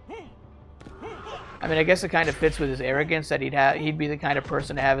 I mean, I guess it kind of fits with his arrogance that he'd be the kind of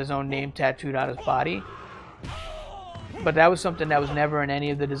person to have his own name tattooed on his body. But that was something that was never in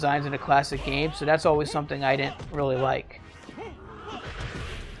any of the designs in the classic games, so that's always something I didn't really like.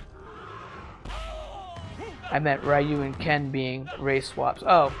 I meant Ryu and Ken being race swaps.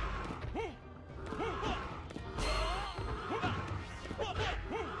 Oh.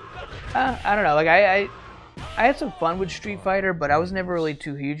 I don't know, like I had some fun with Street Fighter, but I was never really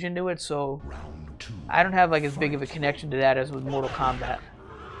too huge into it, so I don't have like as big of a connection to that as with Mortal Kombat.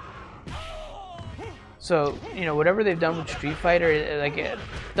 So, you know, whatever they've done with Street Fighter, it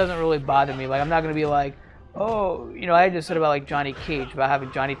doesn't really bother me. Like, I'm not going to be like, oh, you know, I just said about like Johnny Cage, about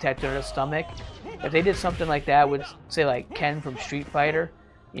having Johnny tattooed on his stomach. If they did something like that with, say, like Ken from Street Fighter,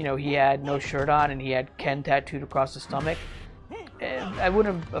 you know, he had no shirt on and he had Ken tattooed across his stomach, it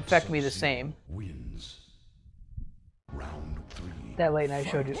wouldn't affect me the same. Wins. Round 3. That late night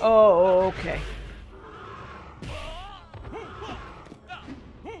showed you. Oh, okay.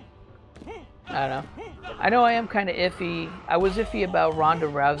 I don't know. I know I am kind of iffy. I was iffy about Ronda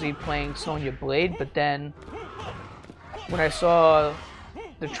Rousey playing Sonya Blade, but then when I saw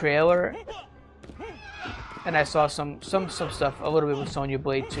the trailer and I saw some stuff a little bit with Sonya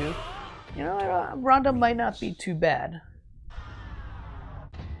Blade too, you know, Ronda might not be too bad.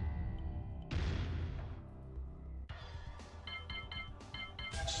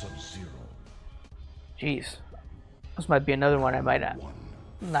 Sub-Zero. Jeez, this might be another one I might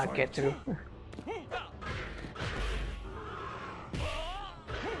not get through.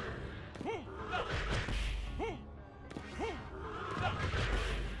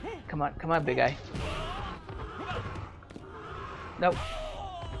 Come on, big guy. Nope.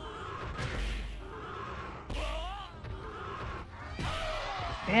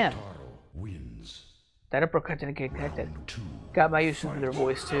 Damn. Wins. That uppercut didn't get connected. Got my use of their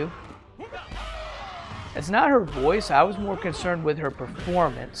voice too. It's not her voice. I was more concerned with her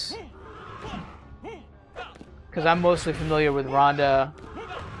performance. Because I'm mostly familiar with Ronda.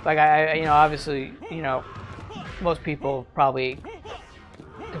 Like you know, obviously, you know, most people probably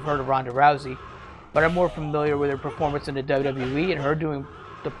have heard of Ronda Rousey, but I'm more familiar with her performance in the WWE, and her doing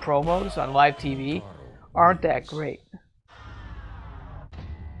the promos on live TV aren't that great.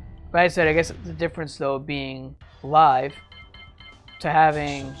 But I said, I guess the difference though of being live to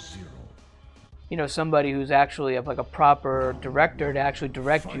having, you know, somebody who's actually like a proper director to actually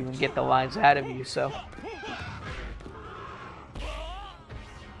direct you and get the lines out of you. So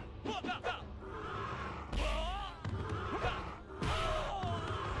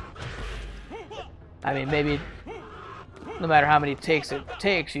I mean, maybe no matter how many takes it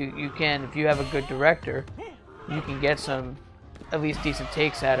takes, you can, if you have a good director, you can get some at least decent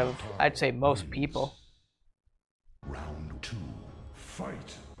takes out of, I'd say, most people. Round 2.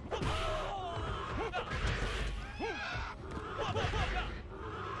 Fight.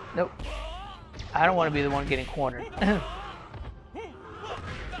 Nope. I don't want to be the one getting cornered.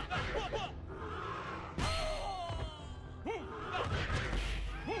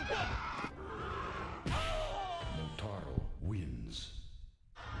 Wins.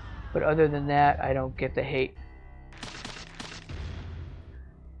 But other than that, I don't get the hate.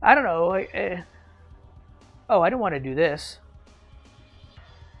 I don't know. Oh, I didn't want to do this.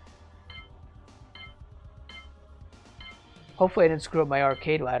 Hopefully I didn't screw up my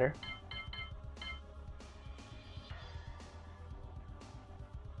arcade ladder.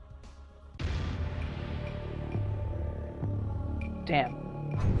 Damn.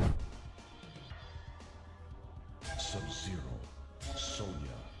 Sub-Zero. Sonya.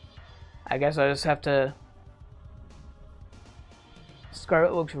 I guess I just have to...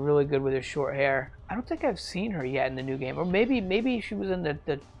 Scarlet looks really good with her short hair. I don't think I've seen her yet in the new game. Or maybe she was in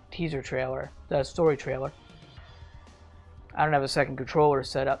the teaser trailer. The story trailer. I don't have a second controller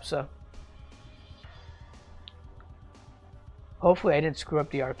set up, so... Hopefully I didn't screw up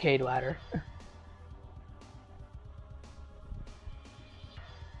the arcade ladder.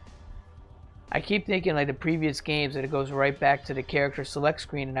 I keep thinking like the previous games that it goes right back to the character select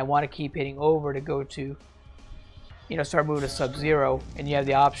screen, and I want to keep hitting over to go to, you know, start moving to Sub-Zero, and you have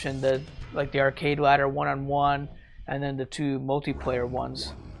the option, like the arcade ladder 1-on-1, and then the 2 multiplayer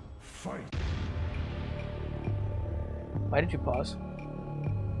ones. Fight. Why did you pause?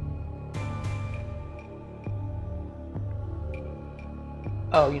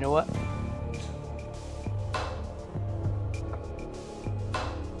 Oh, you know what?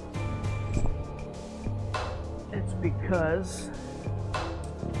 It's because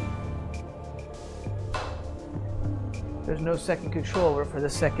there's no second controller for the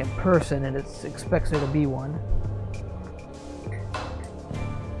second person, and it expects there to be one.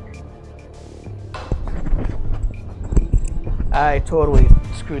 I totally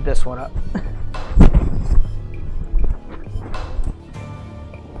screwed this one up.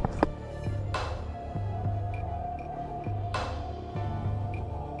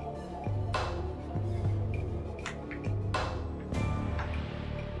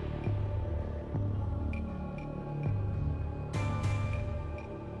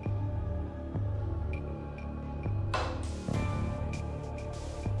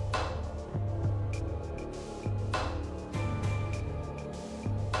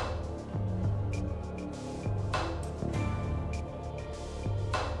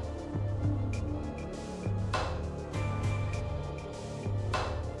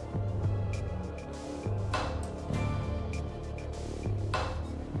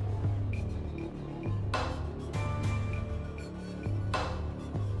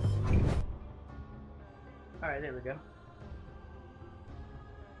 Alright, there we go.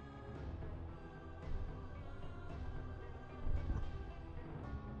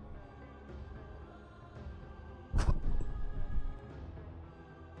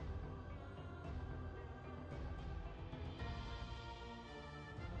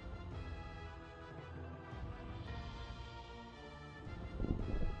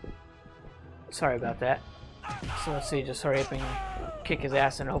 sorry about that. So let's see, just hurry up and kick his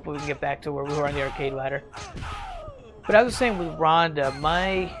ass and hopefully we can get back to where we were on the arcade ladder. But I was saying with Ronda,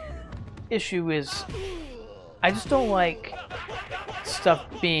 my issue is I just don't like stuff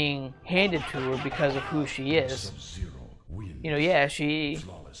being handed to her because of who she is. You know, yeah, she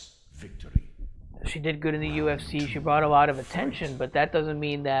did good in the UFC, she brought a lot of attention, but that doesn't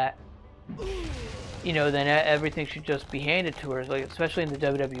mean that, you know, then everything should just be handed to her, like especially in the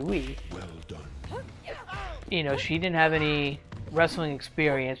WWE. Well done. You know, she didn't have any wrestling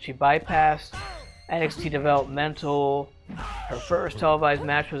experience. She bypassed NXT developmental. Her first televised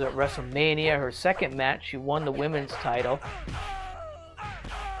match was at WrestleMania. Her second match, she won the women's title.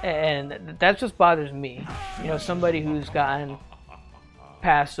 And that just bothers me. You know, somebody who's gotten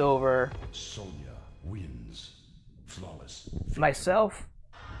passed over. Sonya wins. Flawless. Myself,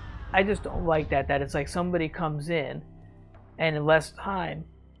 I just don't like that it's like somebody comes in and in less time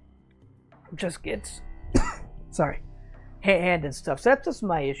just gets sorry, handed stuff. So that's just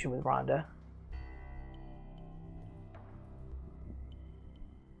my issue with Ronda.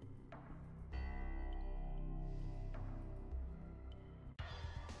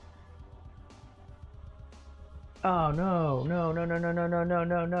 Oh no, no, no, no, no, no, no, no,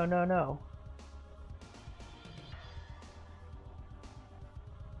 no, no, no, no.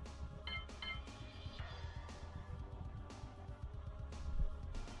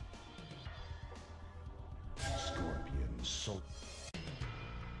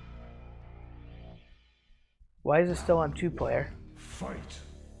 Why is it still on 2-player? Fight.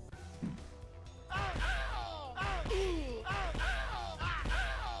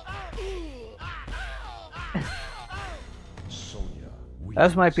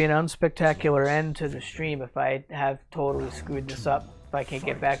 This might be an unspectacular end to the stream if I have totally screwed this up, if I can't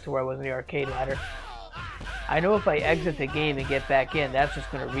get back to where I was in the arcade ladder. I know if I exit the game and get back in, that's just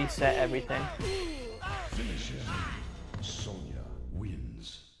going to reset everything. Finish him. Sonya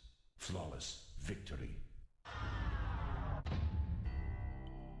wins. Flawless victory.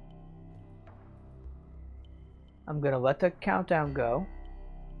 I'm going to let the countdown go.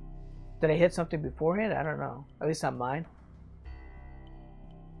 Did I hit something beforehand? I don't know. At least on mine.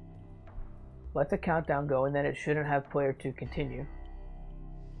 Let the countdown go, and then it shouldn't have player 2 continue.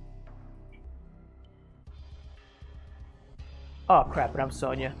 Oh crap, but I'm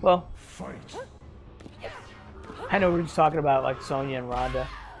Sonya. Well, fight. I know we're just talking about like Sonya and Ronda.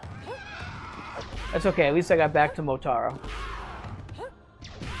 That's okay, at least I got back to Motaro.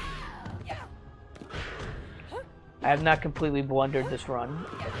 I have not completely blundered this run.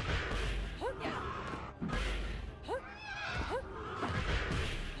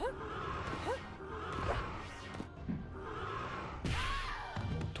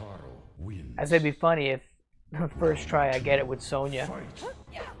 I said it'd be funny if the first try I get it with Sonya,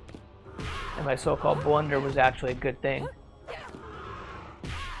 and my so-called blunder was actually a good thing.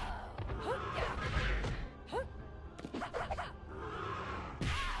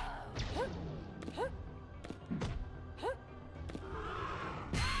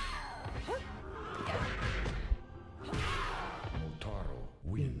 Motaro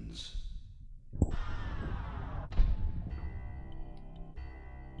wins.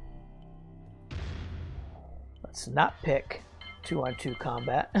 Let's not pick 2-on-2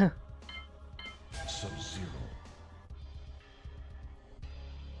 combat. Sub-Zero.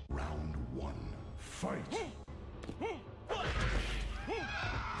 Round 1. Fight.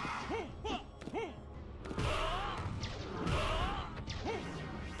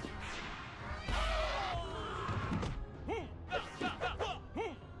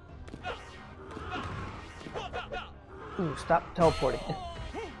 Ooh, stop teleporting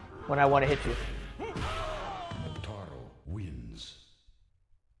when I want to hit you. Motaro wins.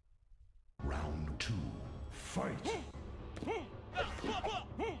 Round 2. Fight.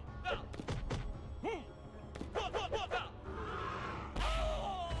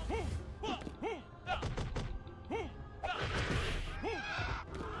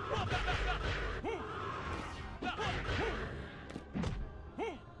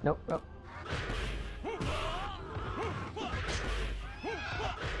 Nope, nope.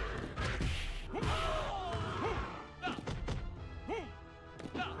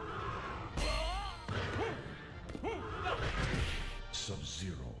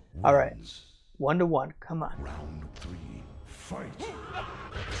 Sub-Zero wins. All right, 1-to-1. Come on. Round 3. Fight.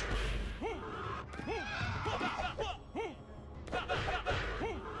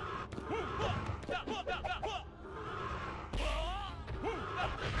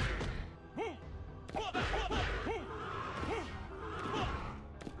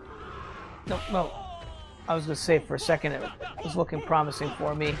 Nope, no. I was gonna say for a second it was looking promising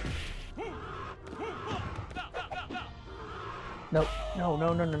for me. Nope. No,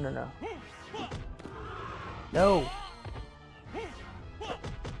 no, no, no, no, no. No.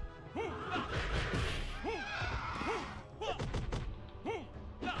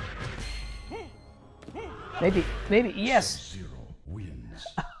 Maybe, yes! Zero wins.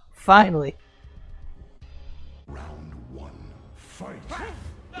 Finally! Round one, fight.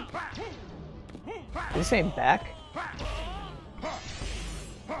 This ain't back.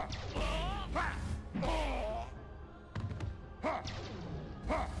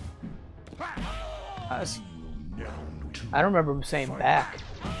 I don't remember him saying back.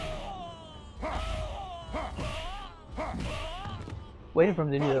 Waiting for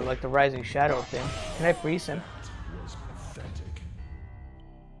him to do the, like the rising shadow thing. Can I freeze him? Was pathetic.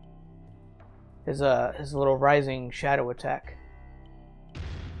 His little rising shadow attack.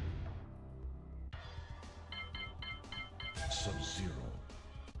 Sub-Zero.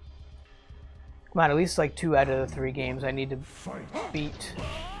 Come on, at least like 2 out of the 3 games I need to Fight. beat.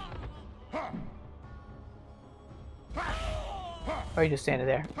 Or are you just standing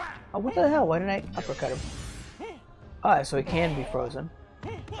there? Oh, what the hell? Why didn't I uppercut him? Ah, so he can be frozen.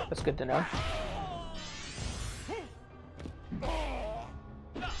 That's good to know.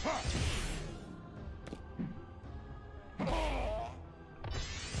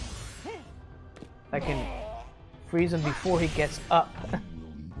 I can freeze him before he gets up.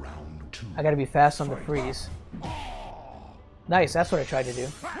 Round two. I gotta be fast on the freeze. Nice, that's what I tried to do.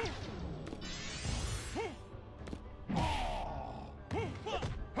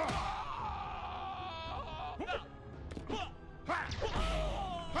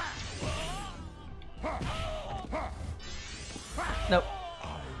 Nope.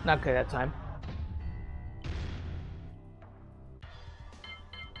 Not good that time.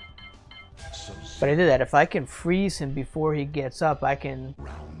 But I did that. If I can freeze him before he gets up, I can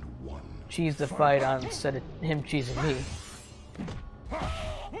Round one. cheese the fight on instead of him cheesing me.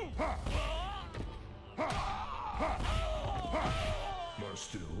 You're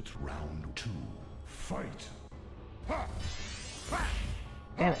still round two. Fight.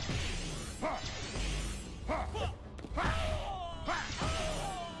 Damn it.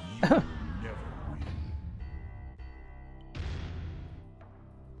 Never win.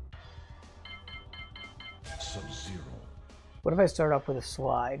 Sub-Zero. What if I start off with a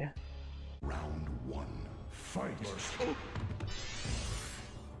slide? Round one. Fight.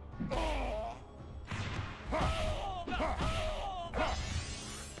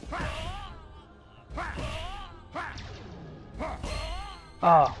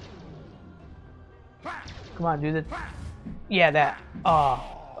 Oh. Come on, do the... Yeah, that. Oh.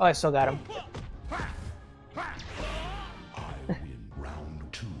 Oh, I still got him. I win round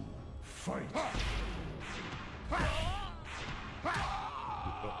two. Fight.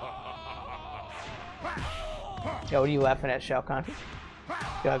 Yo, what are you laughing at, Shao Kahn?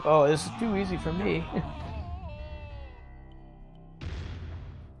 You're like, oh, this is too easy for me.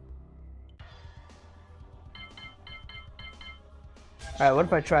 Alright, what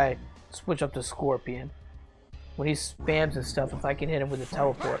if I try switch up to Scorpion? When he spams and stuff, if I can hit him with a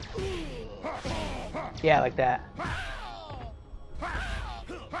teleport. Yeah, like that.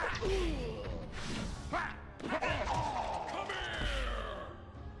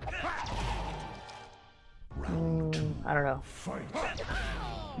 I don't know. Fight.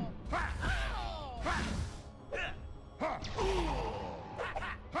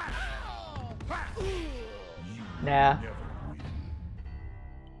 Nah. Never win.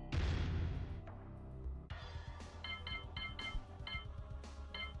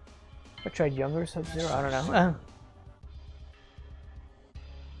 I tried younger Sub-Zero? I don't know.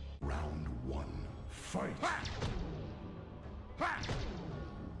 Round one. Fight.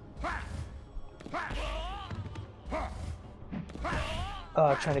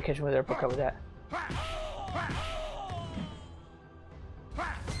 Oh, trying to catch him with an uppercut with that.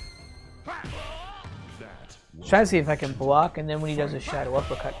 That was Trying to see if I can block, and then when he does a shadow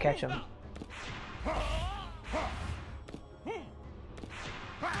uppercut, catch him.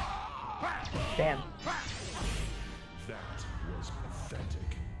 Damn. that was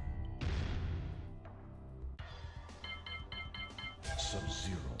pathetic.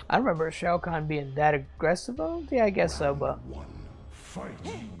 Sub-Zero. I don't remember Shao Kahn being that aggressive. Oh, yeah, I guess so, but... One. Fight.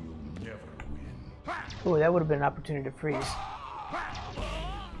 You will never win. Ooh, that would have been an opportunity to freeze. I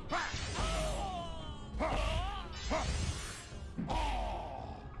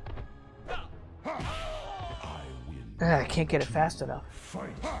win. I can't get it fast enough.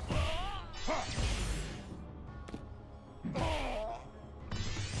 Fight.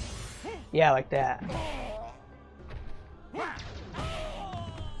 Yeah, like that.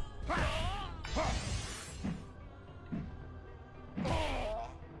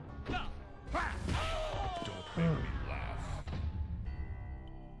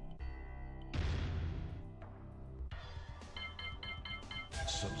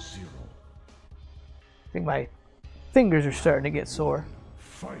 Sub-Zero. I think my fingers are starting to get sore.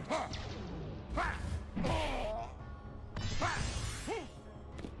 Fight.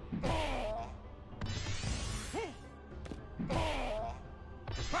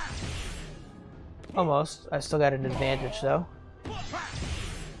 Almost. I still got an advantage though.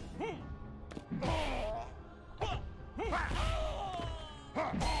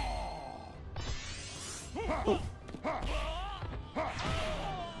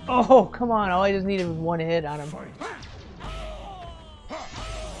 Oh, come on. All I just needed was one hit on him.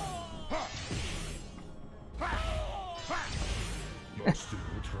 You're still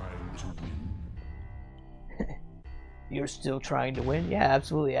trying to win. You're still trying to win? Yeah,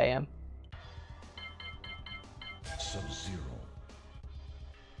 absolutely I am. Sub-Zero.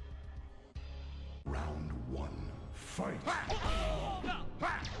 Round 1. Fight.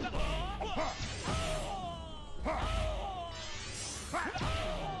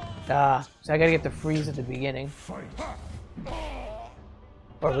 Ah, so I gotta get the freeze at the beginning. Fight.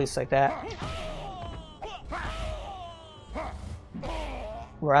 Or at least like that.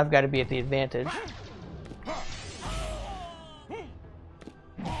 Where I've got to be at the advantage.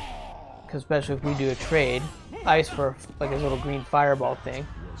 Because especially if we do a trade, ice for like his little green fireball thing.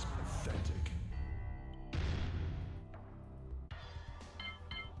 Was pathetic.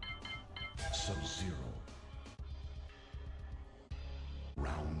 Sub-Zero.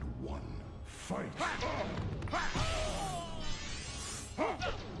 Round 1. Fight.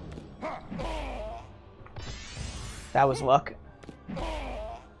 That was luck.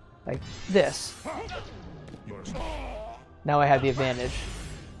 Like this. Yours. Now I have the advantage.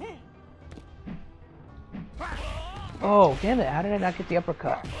 Oh, damn it. How did I not get the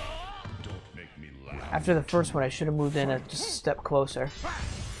uppercut? Don't make me laugh. After the first one, I should have moved in just a step closer.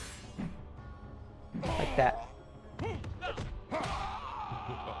 Like that.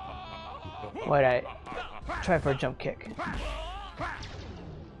 Why'd I try for a jump kick?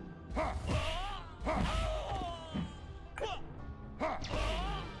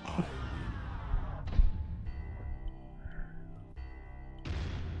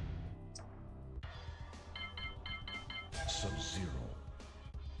 Sub-Zero.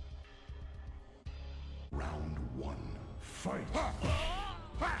 Round 1. Fight.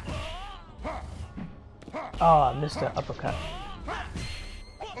 Oh, I missed the uppercut.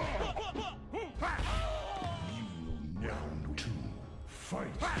 You will round 2. Fight.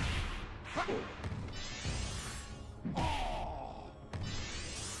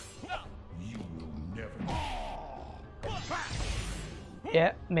 You will never.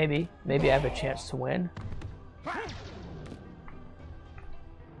 Yeah, maybe. Maybe I have a chance to win.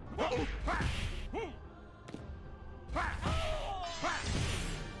 Don't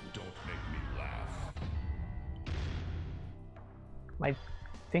make me laugh. My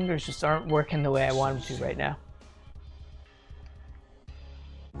fingers just aren't working the way I want them to right now.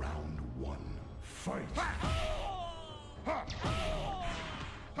 Round 1. Fight.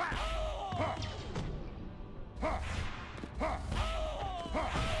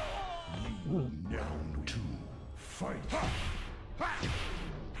 Round 2. Fight.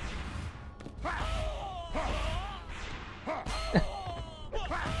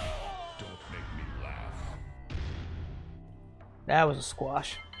 Don't make me laugh. That was a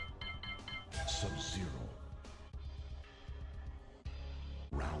squash. Sub-Zero.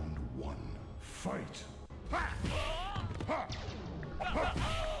 Round 1. Fight.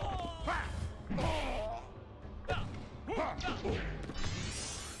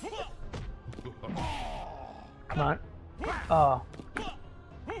 Come on. Oh.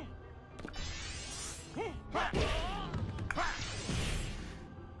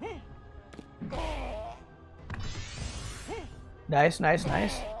 Nice, nice,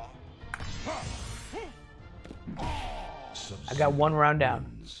 nice. I got one round down.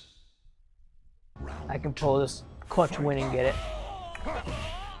 I can pull this clutch win and get it.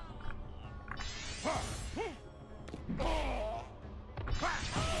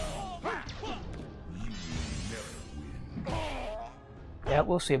 Yeah,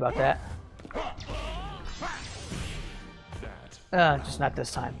 we'll see about that. Just not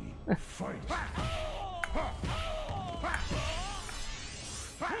this time. Fight.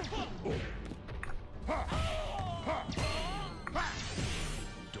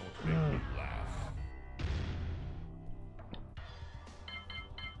 Don't make me laugh.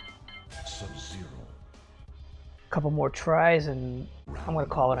 Sub-Zero. Couple more tries and I'm gonna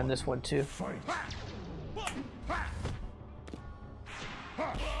call it on this one too. Fight.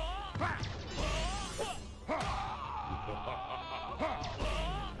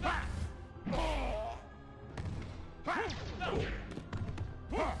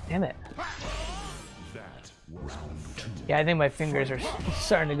 Damn it. That was round 2. Yeah, I think my fingers are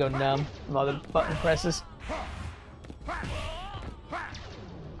starting to go numb from all the button presses. You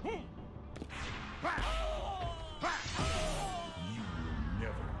will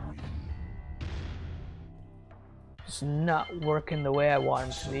never win. It's not working the way I want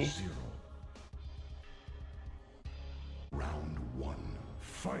it to be. Sub-Zero. Round 1.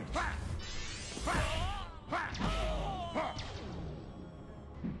 Fight.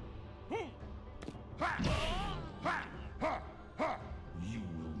 You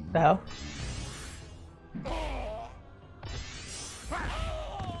will The hell?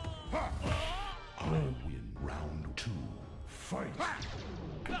 I win. Round 2. Fight.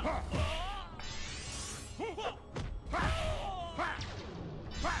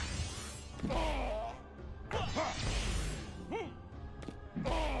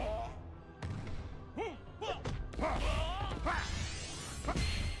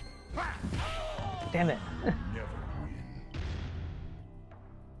 Damn it. Never win.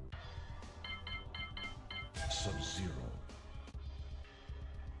 Sub-Zero.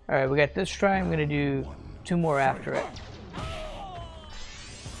 Alright, we got this try. I'm gonna do 2 more after it.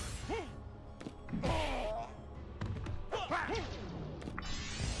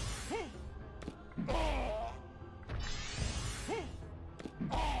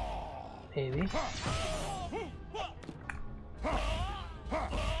 Maybe.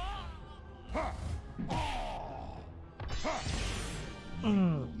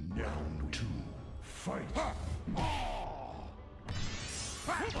 Round 2. Fight.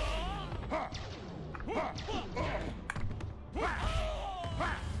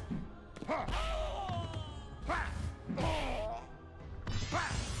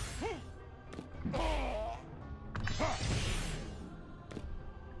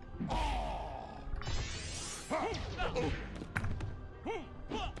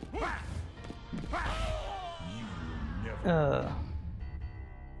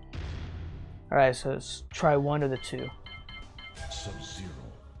 Alright, so let's try one of the 2. Sub-Zero.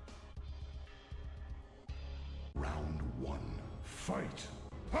 Round 1. Fight.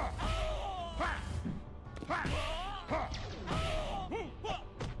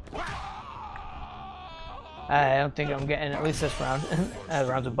 I don't think I'm getting at least this round. That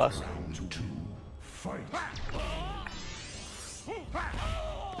round's a bust. Round 2. Fight.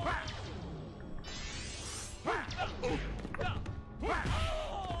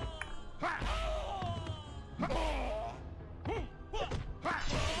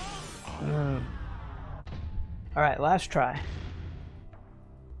 Alright, last try.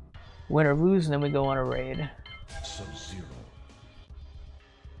 Win or lose, and then we go on a raid. Sub-Zero.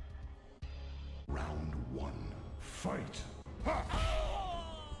 Round 1. Fight.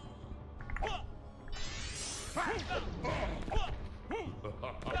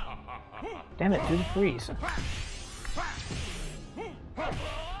 Damn it, do the freeze. I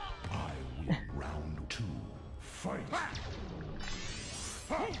win. Round 2. Fight.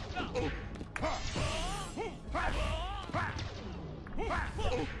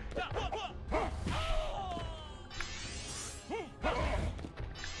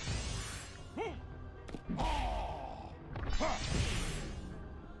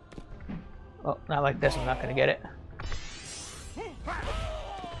 Oh, not like this, I'm not gonna get it.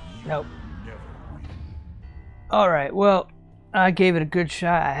 Nope. Never win. Alright, well, I gave it a good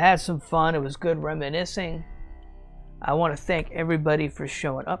shot. I had some fun. It was good reminiscing. I want to thank everybody for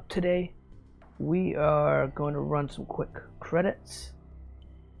showing up today. We are going to run some quick credits.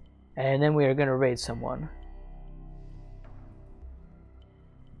 And then we are going to raid someone.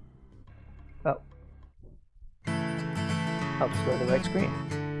 Oh. Helps go to the right screen.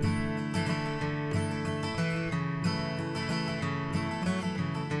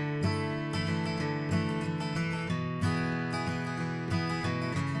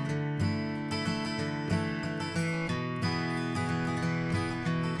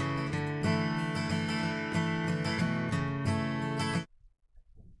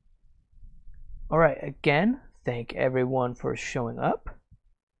 Alright, again, thank everyone for showing up.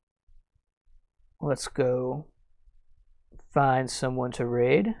 Let's go find someone to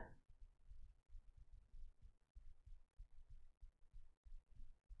raid.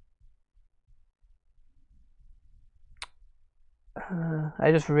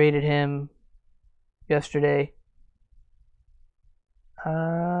 I just raided him yesterday.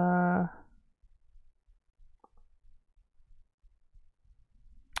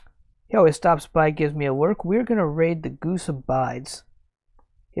 He always stops by, gives me a lurk. We're going to raid the Goose Abides.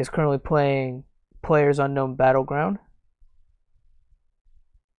 He is currently playing Players Unknown Battleground.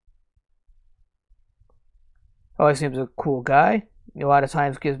 Oh, he seems a cool guy. a lot of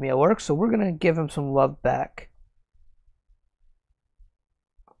times gives me a lurk, so we're going to give him some love back.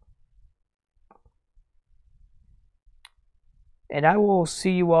 And I will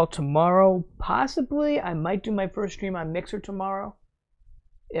see you all tomorrow. Possibly, I might do my first stream on Mixer tomorrow.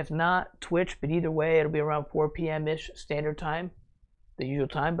 If not, Twitch, but either way, it'll be around 4 p.m.-ish standard time, the usual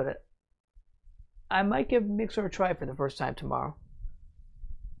time, but I might give Mixer a try for the first time tomorrow.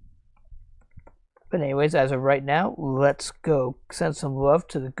 But anyways, as of right now, let's go send some love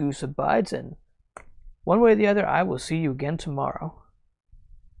to the Goose Abides, and one way or the other, I will see you again tomorrow.